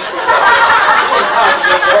husband's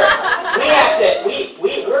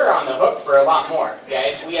perspective, we're on the hook for a lot more,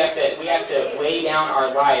 guys. We have to lay down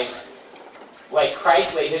our lives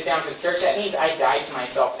Christ laid his down for the church, that means I die to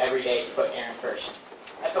myself every day to put Aaron first.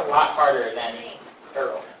 That's a lot harder than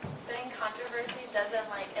Earl. But in controversy, doesn't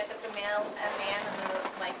like if it's a man and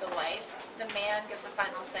like the wife, the man gets the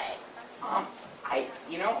final say.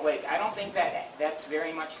 I don't think that that's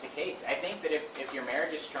very much the case. I think that if your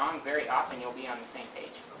marriage is strong, very often you'll be on the same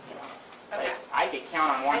page. Okay. Like, I could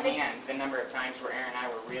count on one hand the number of times where Aaron and I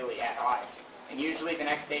were really at odds. And usually the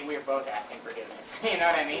next day we were both asking forgiveness. You know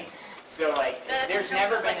what I mean? So, like, there's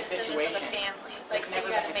never been a situation. Like,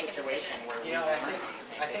 There's never been a situation where we You know, weren't on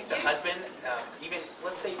I think the husband,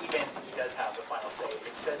 let's say even he does have the final say.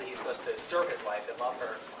 It says that he's supposed to serve his wife and love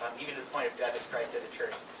her, even to the point of death as Christ did the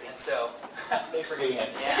church. And so, thanks for getting in.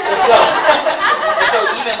 Yeah. And so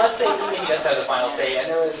even, let's say even he does have the final say, and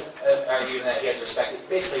there is an argument that he has respect.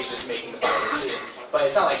 Basically, he's just making the final decision. But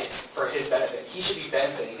it's not like it's for his benefit. He should be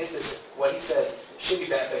benefiting. What he says should be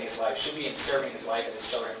benefiting his wife, should be in serving his wife and his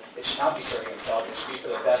children. It should not be serving himself. It should be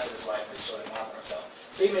for the best of his wife and his children, not for himself.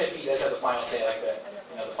 So even if he does have the final say, like the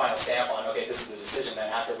final stamp on, okay, this is the decision,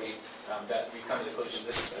 then after we come to the conclusion,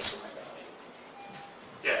 this is best for my family.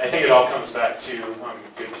 Yeah, I think it all comes back to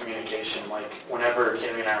good communication. Like, whenever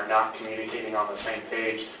Kaylee and I are not communicating on the same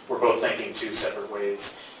page, we're both thinking two separate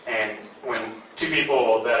ways. And when two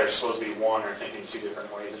people that are supposed to be one are thinking two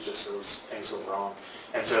different ways, things go wrong.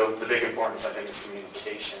 And so the big importance, I think, is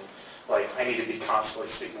communication. Like, I need to be constantly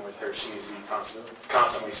speaking with her. She needs to be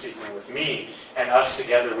constantly speaking with me. And us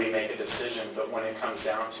together, we make a decision. But when it comes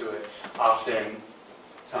down to it, often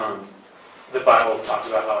the Bible talks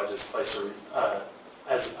about how I just place her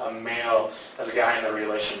as a male, as a guy in the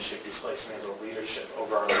relationship. He's placed me as a leadership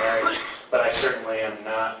over our marriage. But I certainly am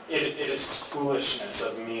not. It is foolishness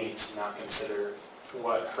of me to not consider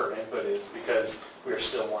what her input is, because we are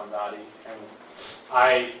still one body. And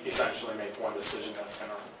I essentially make one decision that's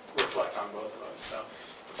going to reflect on both of us. So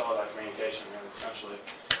it's all about communication, essentially.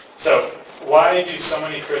 So why do so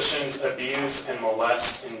many Christians abuse and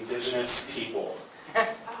molest indigenous people?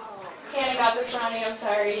 Hannah got this wrong. I'm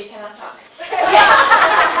sorry, you cannot talk.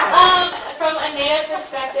 From a Native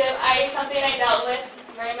perspective, something I dealt with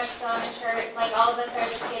very much so in church. Like, all of us are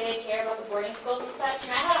educated, care about the boarding schools and such,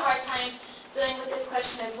 and I had a hard time dealing with this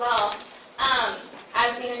question as well,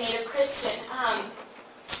 as being a Native Christian.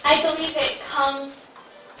 I believe it comes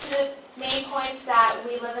to the main points that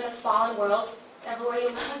we live in a fallen world. Everywhere you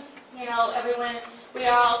look, everyone, we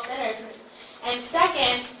are all sinners. And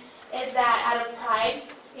second is that out of pride,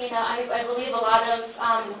 I believe a lot of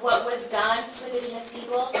what was done to indigenous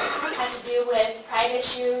people had to do with pride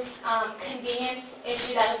issues, convenience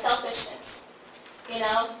issues out of selfishness,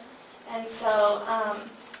 And so,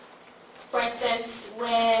 for instance,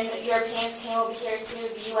 when Europeans came over here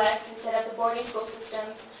to the U.S. and set up the boarding school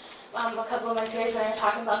systems, a couple of my peers and I are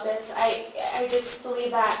talking about this, I just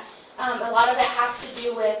believe that a lot of it has to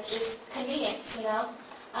do with just convenience,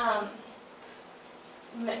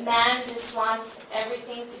 Man just wants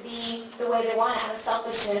everything to be the way they want it out of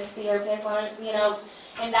selfishness. The Europeans wanted,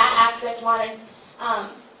 in that aspect, wanted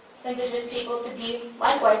indigenous people to be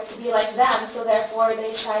likewise, to be like them. So therefore,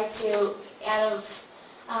 they tried to, out of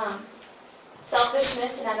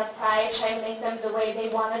selfishness and out of pride, try to make them the way they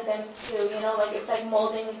wanted them to. It's like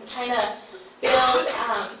molding, trying to build,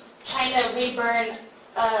 trying to reburn,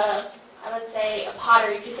 I would say,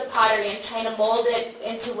 a piece of pottery, and trying to mold it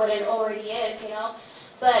into what it already is.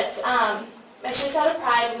 But it's just out of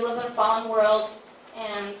pride. We live in a fallen world,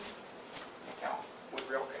 and Would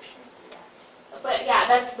real Christians do that? but yeah,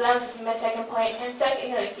 that was my second point. And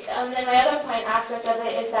second, and then my other point aspect of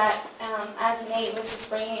it is that, as Nate was just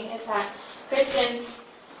bringing, is that Christians,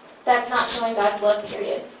 that's not showing God's love.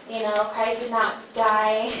 Period. Christ did not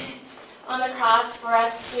die on the cross for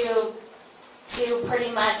us to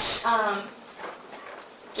pretty much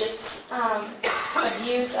just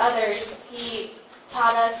abuse others. He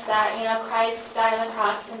taught us that, Christ died on the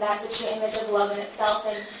cross, and that's a true image of love in itself.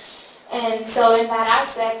 And so in that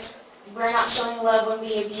aspect, we're not showing love when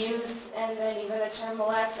we abuse and then even the term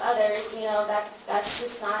molest others. That's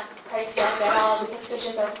just not Christ's love at all, because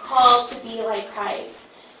Christians are called to be like Christ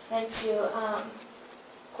and to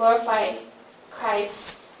glorify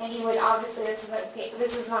Christ. And he would obviously,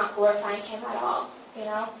 this is not glorifying him at all,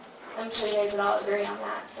 I'm sure you guys would all agree on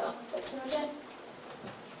that. So that's pretty much it.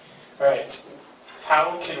 All right.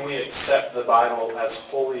 How can we accept the Bible as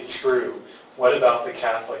wholly true? What about the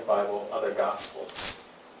Catholic Bible, other Gospels?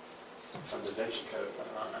 Some Da Vinci Code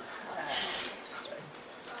going on there.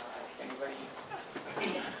 Anybody?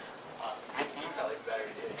 I can probably better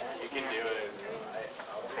do it. You can do it.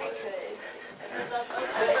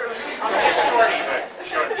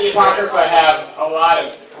 The Apocrypha have a lot of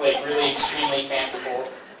really extremely fanciful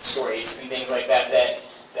stories and things like that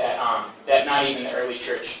that not even the early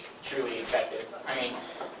church truly accepted. I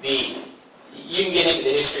mean, you can get into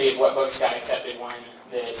the history of what books got accepted when,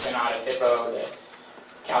 the Synod of Hippo, the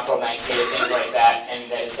Council of Nicaea, things like that,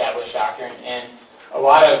 and that established doctrine. And a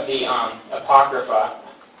lot of the Apocrypha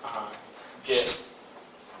just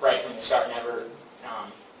right from the start never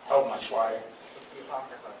held much water. The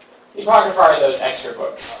Apocrypha. The Apocrypha are those extra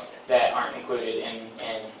books that aren't included in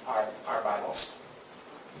our Bibles.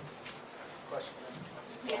 Question.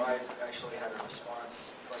 Well, I actually had a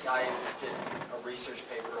response. Like I did a research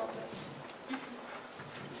paper on this.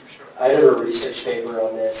 I did a research paper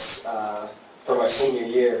on this for my senior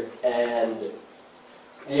year, and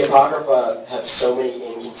the Apocrypha have so many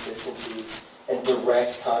inconsistencies and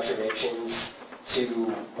direct contradictions to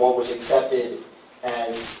what was accepted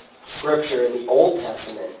as Scripture in the Old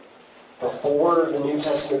Testament. Before the New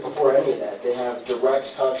Testament, before any of that, they have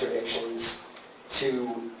direct contradictions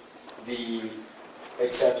to the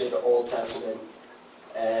accepted Old Testament,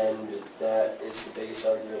 and that is the biggest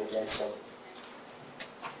argument against them.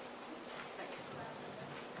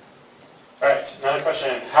 All right, another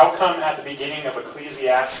question. How come at the beginning of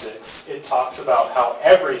Ecclesiastes it talks about how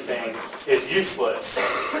everything is useless?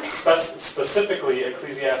 Specifically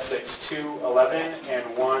Ecclesiastes 2:11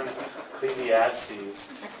 and 1 Ecclesiastes.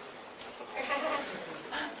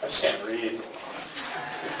 I just can't read.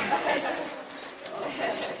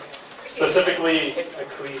 Specifically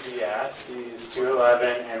Ecclesiastes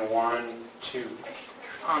 2:11 and 1:2. We're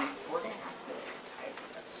going to have to...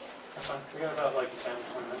 That's fine. We got about like 10,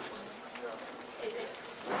 20 minutes.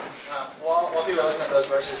 While people are looking at those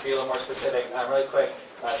verses, be a little more specific, really quick,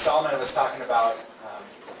 Solomon was talking about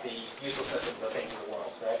the uselessness of the things of the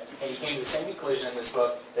world, right? And he came to the same conclusion in this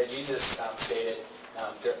book that Jesus stated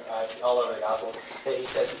all over the Gospels, that he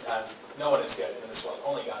says, no one is good in this world,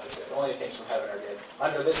 only God is good, only the things from heaven are good.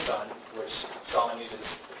 Under this sun, which Solomon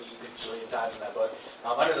uses a billion times in that book,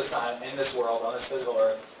 under the sun, in this world, on this physical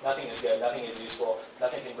earth, nothing is good, nothing is useful,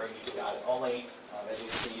 nothing can bring you to God. Only, as you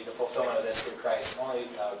see, the fulfillment of this through Christ, only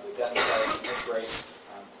the death of Christ and His grace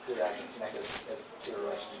through that can connect us to a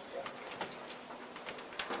relationship with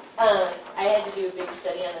God. I had to do a big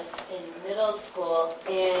study on this in middle school,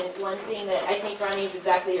 and one thing that I think Ronnie is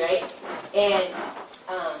exactly right, and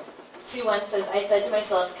 2:1 says, I said to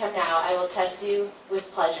myself, come now, I will test you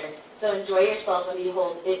with pleasure. So enjoy yourself, and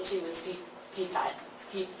behold, it too is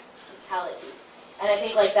futility. And I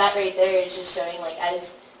think like that right there is just showing like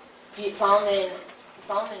as Solomon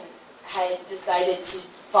had decided to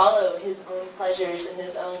follow his own pleasures and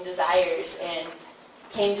his own desires and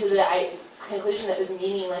came to the conclusion that was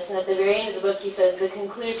meaningless. And at the very end of the book he says the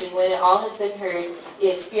conclusion, when it all has been heard,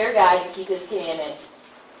 is fear God and keep His commandments.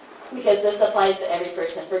 Because this applies to every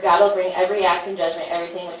person. For God will bring every act in judgment,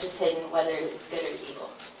 everything which is hidden, whether it is good or evil.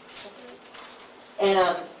 And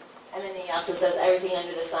then he also says everything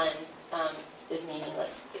under the sun is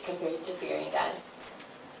meaningless compared to fearing God.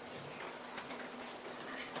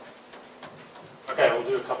 Okay, we'll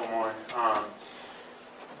do a couple more.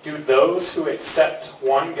 Do those who accept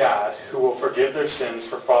one God who will forgive their sins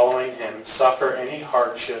for following Him suffer any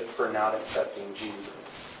hardship for not accepting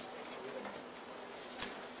Jesus?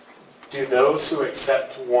 Do those who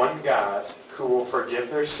accept one God who will forgive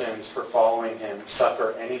their sins for following Him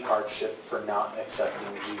suffer any hardship for not accepting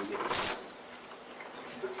Jesus?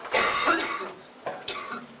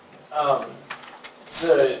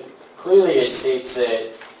 So clearly it states that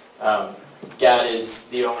God is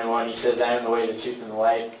the only one. He says, I am the way, the truth, and the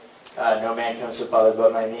life. No man comes to the Father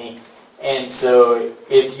but by me. And so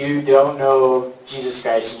if you don't know Jesus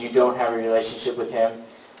Christ and you don't have a relationship with Him,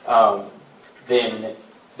 then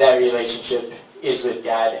that relationship is with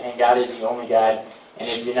God, and God is the only God. And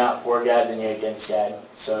if you're not for God, then you're against God.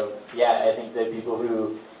 So yeah, I think that people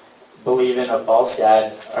who believe in a false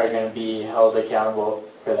God are going to be held accountable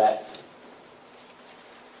for that.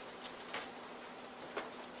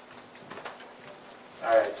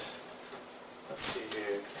 All right. Let's see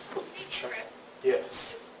here. Chris,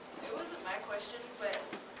 Yes. it wasn't my question, but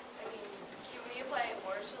I mean, can we apply it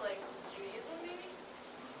more to like Judaism maybe?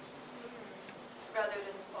 Rather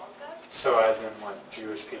than false gods? So as in like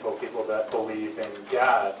Jewish people that believe in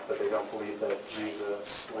God, but they don't believe that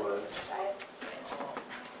Jesus was.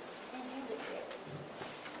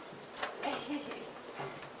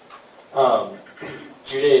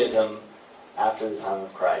 Judaism, after the time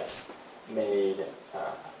of Christ, made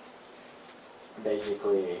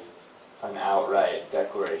basically an outright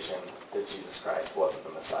declaration that Jesus Christ wasn't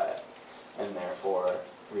the Messiah, and therefore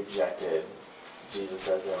rejected Jesus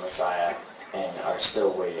as their Messiah, and are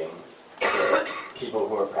still waiting for people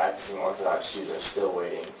who are practicing Orthodox Jews are still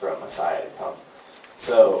waiting for a Messiah to come.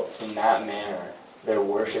 So in that manner, they're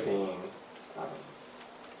worshiping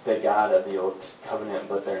the God of the Old Covenant,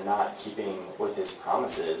 but they're not keeping with his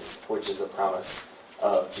promises, which is a promise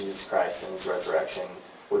of Jesus Christ and his resurrection,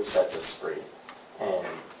 which sets us free. And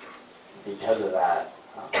because of that,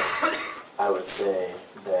 I would say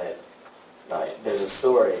that there's a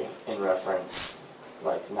story in reference,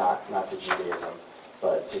 not to Judaism,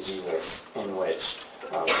 but to Jesus, in which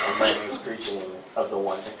a man was preaching of the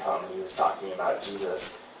one to come. He was talking about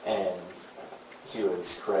Jesus, and he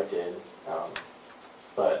was corrected.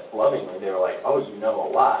 But lovingly, they were like, oh, you know a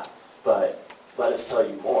lot, but let us tell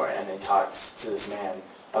you more. And they talked to this man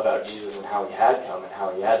about Jesus and how he had come and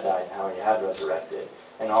how he had died and how he had resurrected.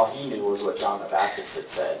 And all he knew was what John the Baptist had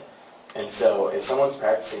said. And so if someone's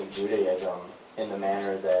practicing Judaism in the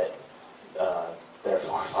manner that their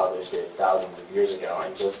forefathers did thousands of years ago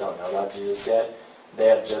and just don't know about Jesus yet, they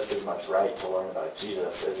have just as much right to learn about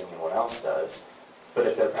Jesus as anyone else does. But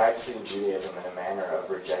if they're practicing Judaism in a manner of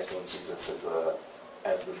rejecting Jesus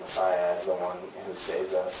as the Messiah, as the one who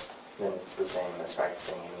saves us, then it's the same as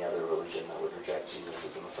practicing any other religion that would reject Jesus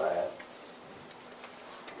as the Messiah.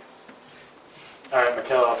 All right,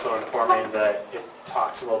 Mikhail also informed me that it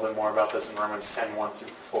talks a little bit more about this in Romans 10, 1 through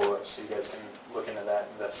 4, so you guys can look into that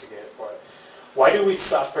and investigate it for it. Why do we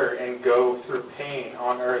suffer and go through pain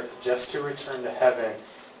on earth just to return to heaven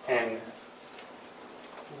and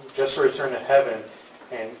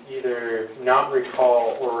either not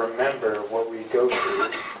recall or remember what we go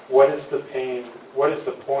through? What is the pain? What is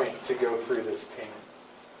the point to go through this pain?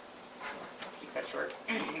 Let's keep that short.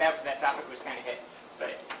 That topic was kind of hit,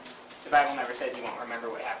 but the Bible never says you won't remember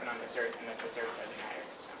what happened on this earth, and that this earth doesn't matter.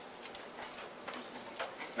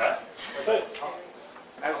 So. That's it.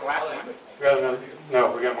 That was the last one.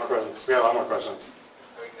 No, we got more questions. We got a lot more questions.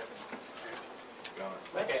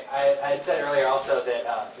 Okay, I had said earlier also that,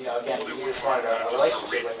 again, Jesus wanted a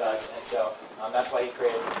relationship with us, and so that's why he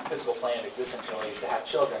created a physical plane of existence really, is to have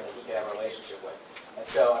children that he could have a relationship with. And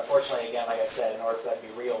so, unfortunately, again, like I said, in order for that to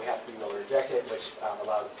be real, we have to be able to reject it, which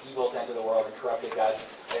allowed evil to enter the world and corrupted God's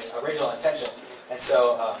original intention. And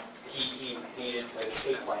so he needed an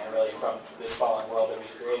escape plan, really, from this fallen world that we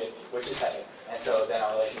created, which is heaven. And so then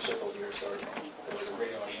our relationship will be restored to him that was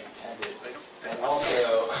originally intended. And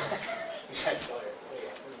also,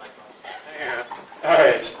 yeah. All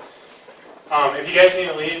right. If you guys need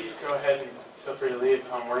to leave, go ahead and feel free to leave.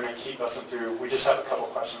 We're going to keep bussing through. We just have a couple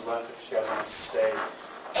questions left if you guys want us to stay.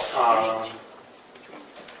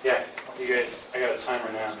 Yeah, you guys, I got a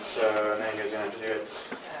timer now, so now you guys are going to have to do it.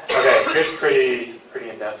 Okay, here's a pretty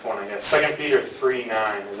in-depth one, I guess. 2 Peter 3:9.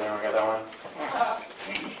 Has anyone got that one?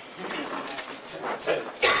 It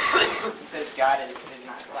says God is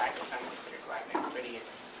not slack or something for your slackness, but he's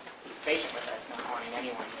patient with us, not wanting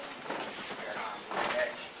anyone to perish.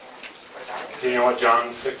 Do you know what John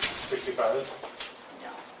 6:65 is?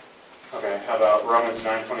 No. Okay, how about Romans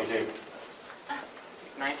 9:22?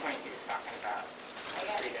 9:22 is talking about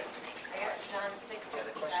predestination. I got John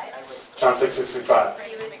 6:65. John 6:65.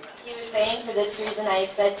 He was saying, for this reason I have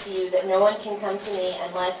said to you that no one can come to me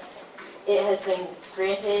unless it has been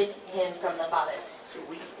granted him from the Father. So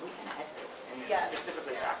we can have this, and it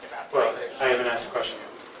specifically talked about. Well, I haven't asked the question.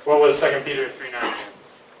 What was 2 Peter 3:9?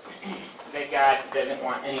 That God doesn't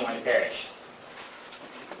want anyone to perish.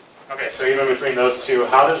 Okay, so even between those two,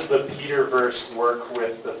 how does the Peter verse work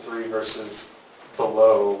with the 3 verses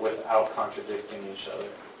below without contradicting each other?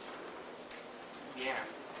 Yeah.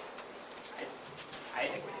 I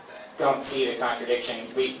don't see the contradiction.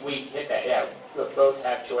 We hit that, yeah. Both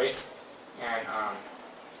have choice, and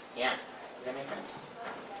yeah. Does that make sense?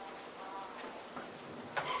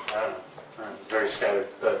 I don't know. Very scattered,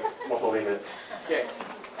 but we'll believe it. Okay.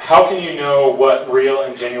 How can you know what real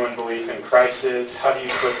and genuine belief in Christ is? How do you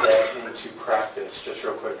put that into practice? Just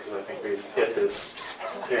real quick, because I think we've hit this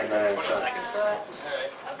here in a minute.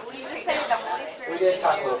 We did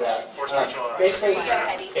talk a little bit. Basically,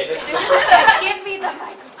 okay, this is the first Give me the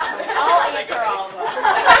microphone. I'll answer all of them.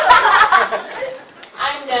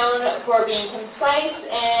 I'm known for being concise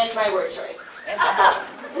and my word choice.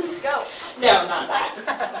 Go. No, not that.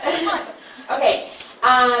 Okay.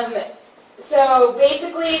 So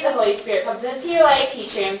basically, the Holy Spirit comes into your life, He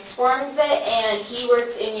transforms it, and He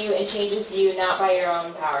works in you and changes you, not by your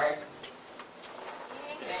own power.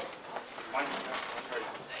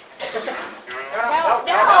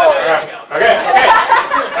 No. Okay.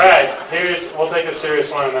 All right, we'll take a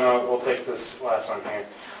serious one, and then we'll take this last one here.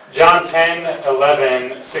 John 10,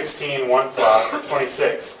 11, 16, 1 flock,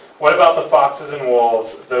 26. What about the foxes and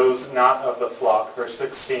wolves, those not of the flock? Verse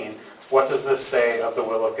 16. What does this say of the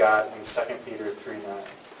will of God in 2 Peter 3:9?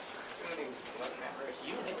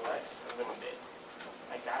 You hit us a little bit.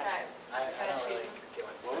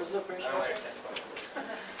 was the first question?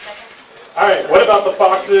 All right, what about the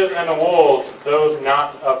foxes and the wolves, those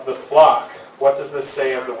not of the flock? What does this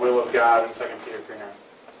say of the will of God in 2 Peter 3:9?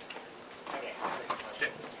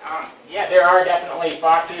 Yeah, there are definitely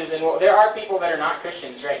foxes and there are people that are not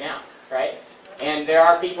Christians right now, right? And there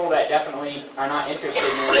are people that definitely are not interested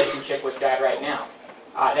in a relationship with God right now.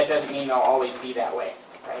 That doesn't mean they'll always be that way,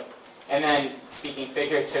 right? And then, speaking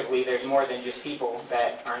figuratively, there's more than just people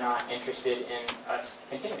that are not interested in us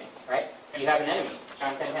continuing, right? You have an enemy,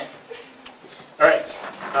 John 10:10. All right,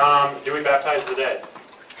 do we baptize the dead?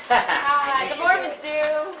 The Mormons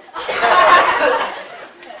do.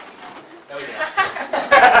 No, we do not.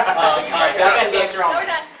 All right,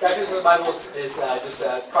 baptism in the Bible is just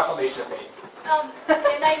a proclamation of faith.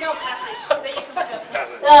 And I know passage that you can look up.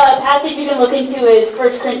 The passage you can look into is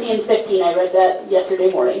 1 Corinthians 15. I read that yesterday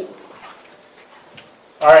morning.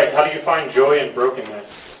 All right, how do you find joy in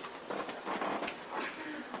brokenness?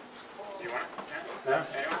 You want it? No?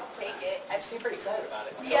 Anyone? Take it. I'm super excited about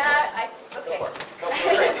it. Yeah, okay. Go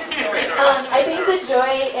crazy. I think the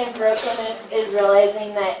joy in brokenness is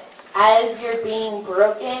realizing that as you're being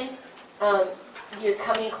broken, you're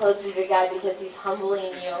coming closer to God because He's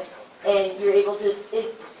humbling you, and you're able to.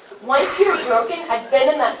 Once you're broken, I've been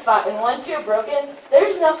in that spot, and once you're broken,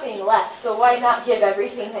 there's nothing left. So why not give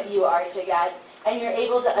everything that you are to God? And you're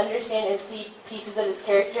able to understand and see pieces of His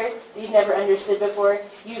character that you've never understood before.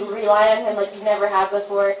 You rely on Him like you never have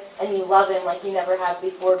before, and you love Him like you never have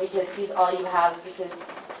before because He's all you have because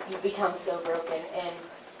you've become so broken. And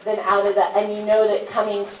then out of that, and you know that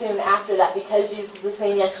coming soon after that, because Jesus is the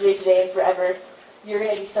same yesterday, today, and forever, you're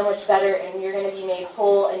going to be so much better, and you're going to be made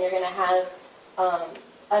whole, and you're going to have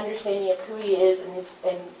understanding of who He is and His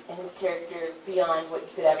character beyond what you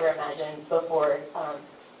could ever imagine before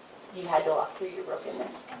you had to walk through your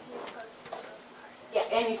brokenness. And He's close to the brokenhearted. Yeah,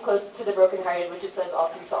 and He's close to the brokenhearted, which it says all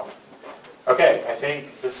through Psalms. Okay, I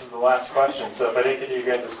think this is the last question. So if I didn't get to you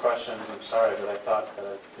guys' questions, I'm sorry, but I thought that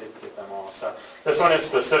I did get them all. So this one is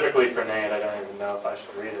specifically for Nate. I don't even know if I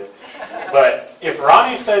should read it. But if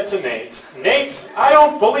Ronnie said to Nate, "Nate, I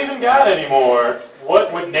don't believe in God anymore,"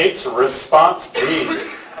 what would Nate's response be?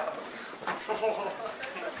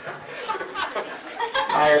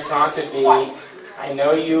 My response would be, I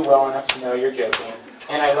know you well enough to know you're joking,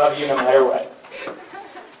 and I love you no matter what.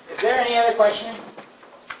 Is there any other question?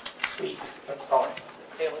 Sweet. Let's call it.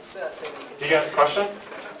 Hey, let's say that. Do you got a question?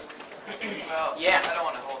 Well, Yeah. I don't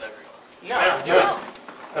want to hold everyone. No.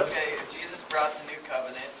 That's, Okay, if Jesus brought the new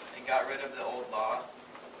covenant and got rid of the old law,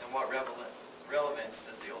 then what relevance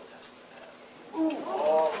does the Old Testament have?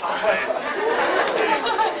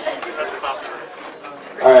 That's a possibility.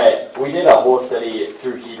 All right, we did a whole study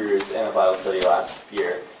through Hebrews in a Bible study last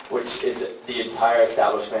year, which is the entire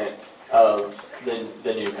establishment of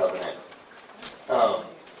the new covenant.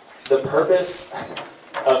 The purpose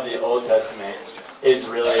of the Old Testament is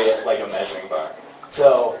really like a measuring bar.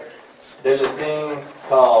 So there's a thing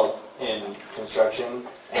called in construction,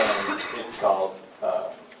 and it's called,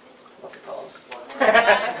 what's it called?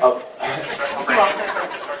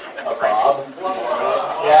 A bob?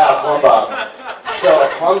 Yeah, a plumb bob. So a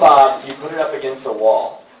plumb bob, you put it up against a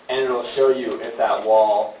wall, and it'll show you if that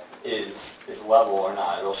wall is level or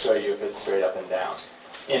not. It'll show you if it's straight up and down.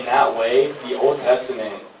 In that way, the Old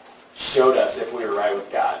Testament showed us if we were right with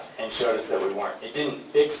God and showed us that we weren't. It didn't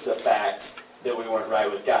fix the fact that we weren't right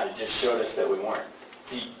with God. It just showed us that we weren't.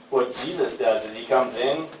 See, what Jesus does is He comes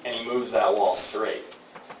in and He moves that wall straight.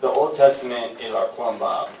 The Old Testament is our plumb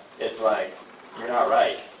bob. It's like, you're not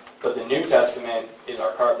right. But the New Testament is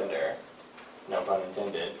our carpenter. No pun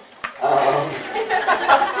intended.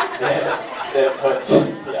 That puts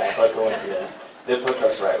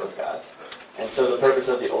us right with God. And so the purpose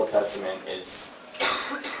of the Old Testament is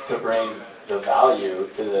to bring the value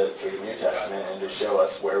to the New Testament and to show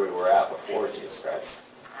us where we were at before Jesus Christ.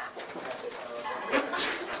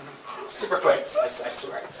 Super quick. I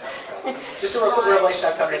swear. Just a real quick revelation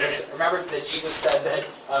I've come to this. Remember that Jesus said that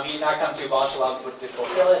He did not come to abolish the law but to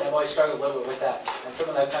fulfill it, and I've always struggled a little bit with that. And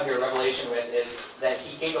something I've come to a revelation with is that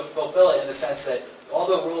He came to fulfill it in the sense that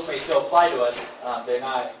although rules may still apply to us, they're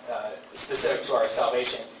not specific to our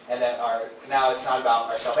salvation, and that now it's not about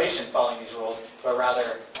our salvation following these rules, but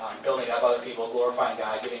rather building up other people, glorifying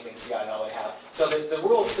God, giving things to God and all they have. So the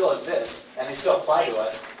rules still exist, and they still apply to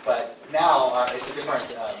us, but now it's a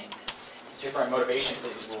different motivation for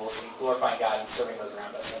these rules, and glorifying God and serving those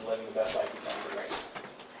around us and living the best life we can for grace.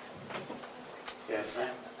 yes, ma'am.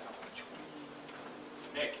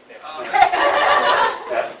 Nick. Yeah.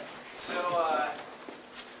 So,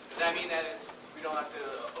 does that mean that we don't have to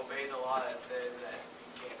obey the law that says that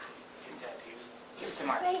you can't get tattoos? Give it to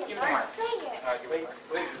Mark. Say it, Give it to Mark. Mark, say it. All right, wait,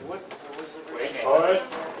 what was the Wait for it.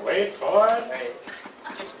 Wait for it. Right.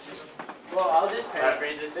 Well, I'll just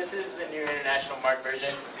paraphrase it. This is the New International Mark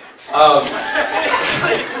version.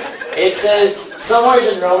 It says, somewhere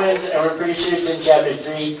in Romans, and we're pretty sure it's in chapter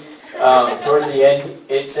 3, towards the end,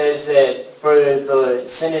 it says that for the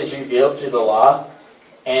sin is revealed through the law.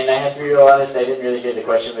 And I have to be real honest, I didn't really hear the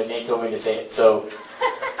question, but Nate told me to say it. So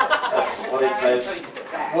that's what it says.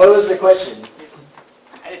 What was the question?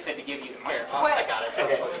 I just said to give you the Mark. I got it.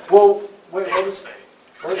 Okay. Well, what was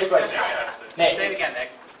the question? Nate. Say it again,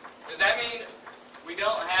 Nick. Does that mean we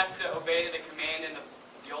don't have to obey the command in the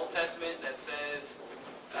Old Testament that says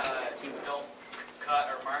don't cut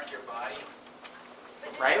or mark your body?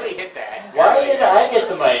 Riley hit that. Why did I get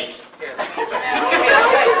the mic?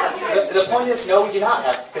 The point is, no, we do not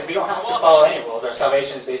have, because we don't have to follow any rules. Our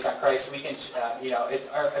salvation is based on Christ. We can,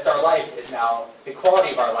 it's our life is now, the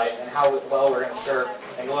quality of our life and how well we're going to serve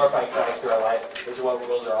and glorify Christ through our life is what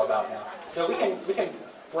rules are all about now. So we can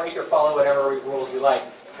break or follow whatever rules we like.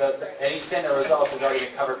 Any sin that results is already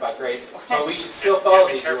been covered by grace, but we should still follow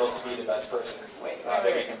these rules to be the best person that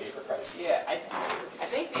we can be for Christ. Yeah, I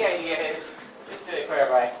think the idea is, just to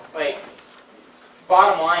clarify, like,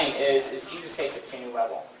 bottom line is Jesus takes it to a new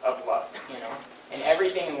level of love, and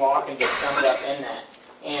everything in law can get summed up in that.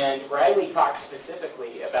 And Riley talks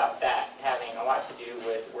specifically about that having a lot to do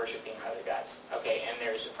with worshiping other gods. Okay, and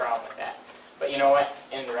there's a problem with that. But you know what?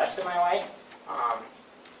 In the rest of my life,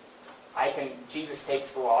 Jesus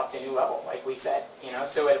takes the law to a new level, like we said.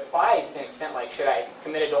 So it applies to an extent like, should I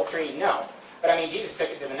commit adultery? No. But Jesus took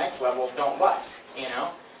it to the next level, don't lust,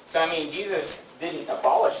 So Jesus didn't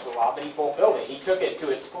abolish the law, but he fulfilled it. He took it to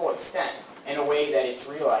its full extent in a way that it's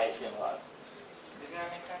realized in love. Does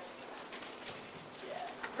that make sense? Yes.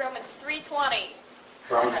 Romans 3:20.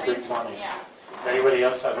 Romans 3:20. Yeah. Anybody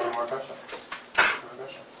else have any more questions?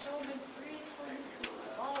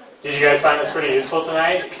 Did you guys find this pretty useful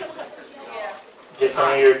tonight? Yeah. Get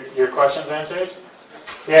some of your questions answered?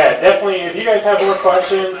 Yeah, definitely. If you guys have more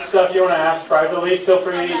questions, stuff you want to ask privately, feel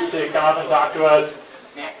free to come up and talk to us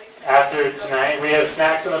after tonight. We have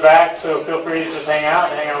snacks in the back, so feel free to just hang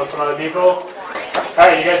out and hang out with some other people. All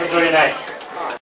right, you guys enjoy your night.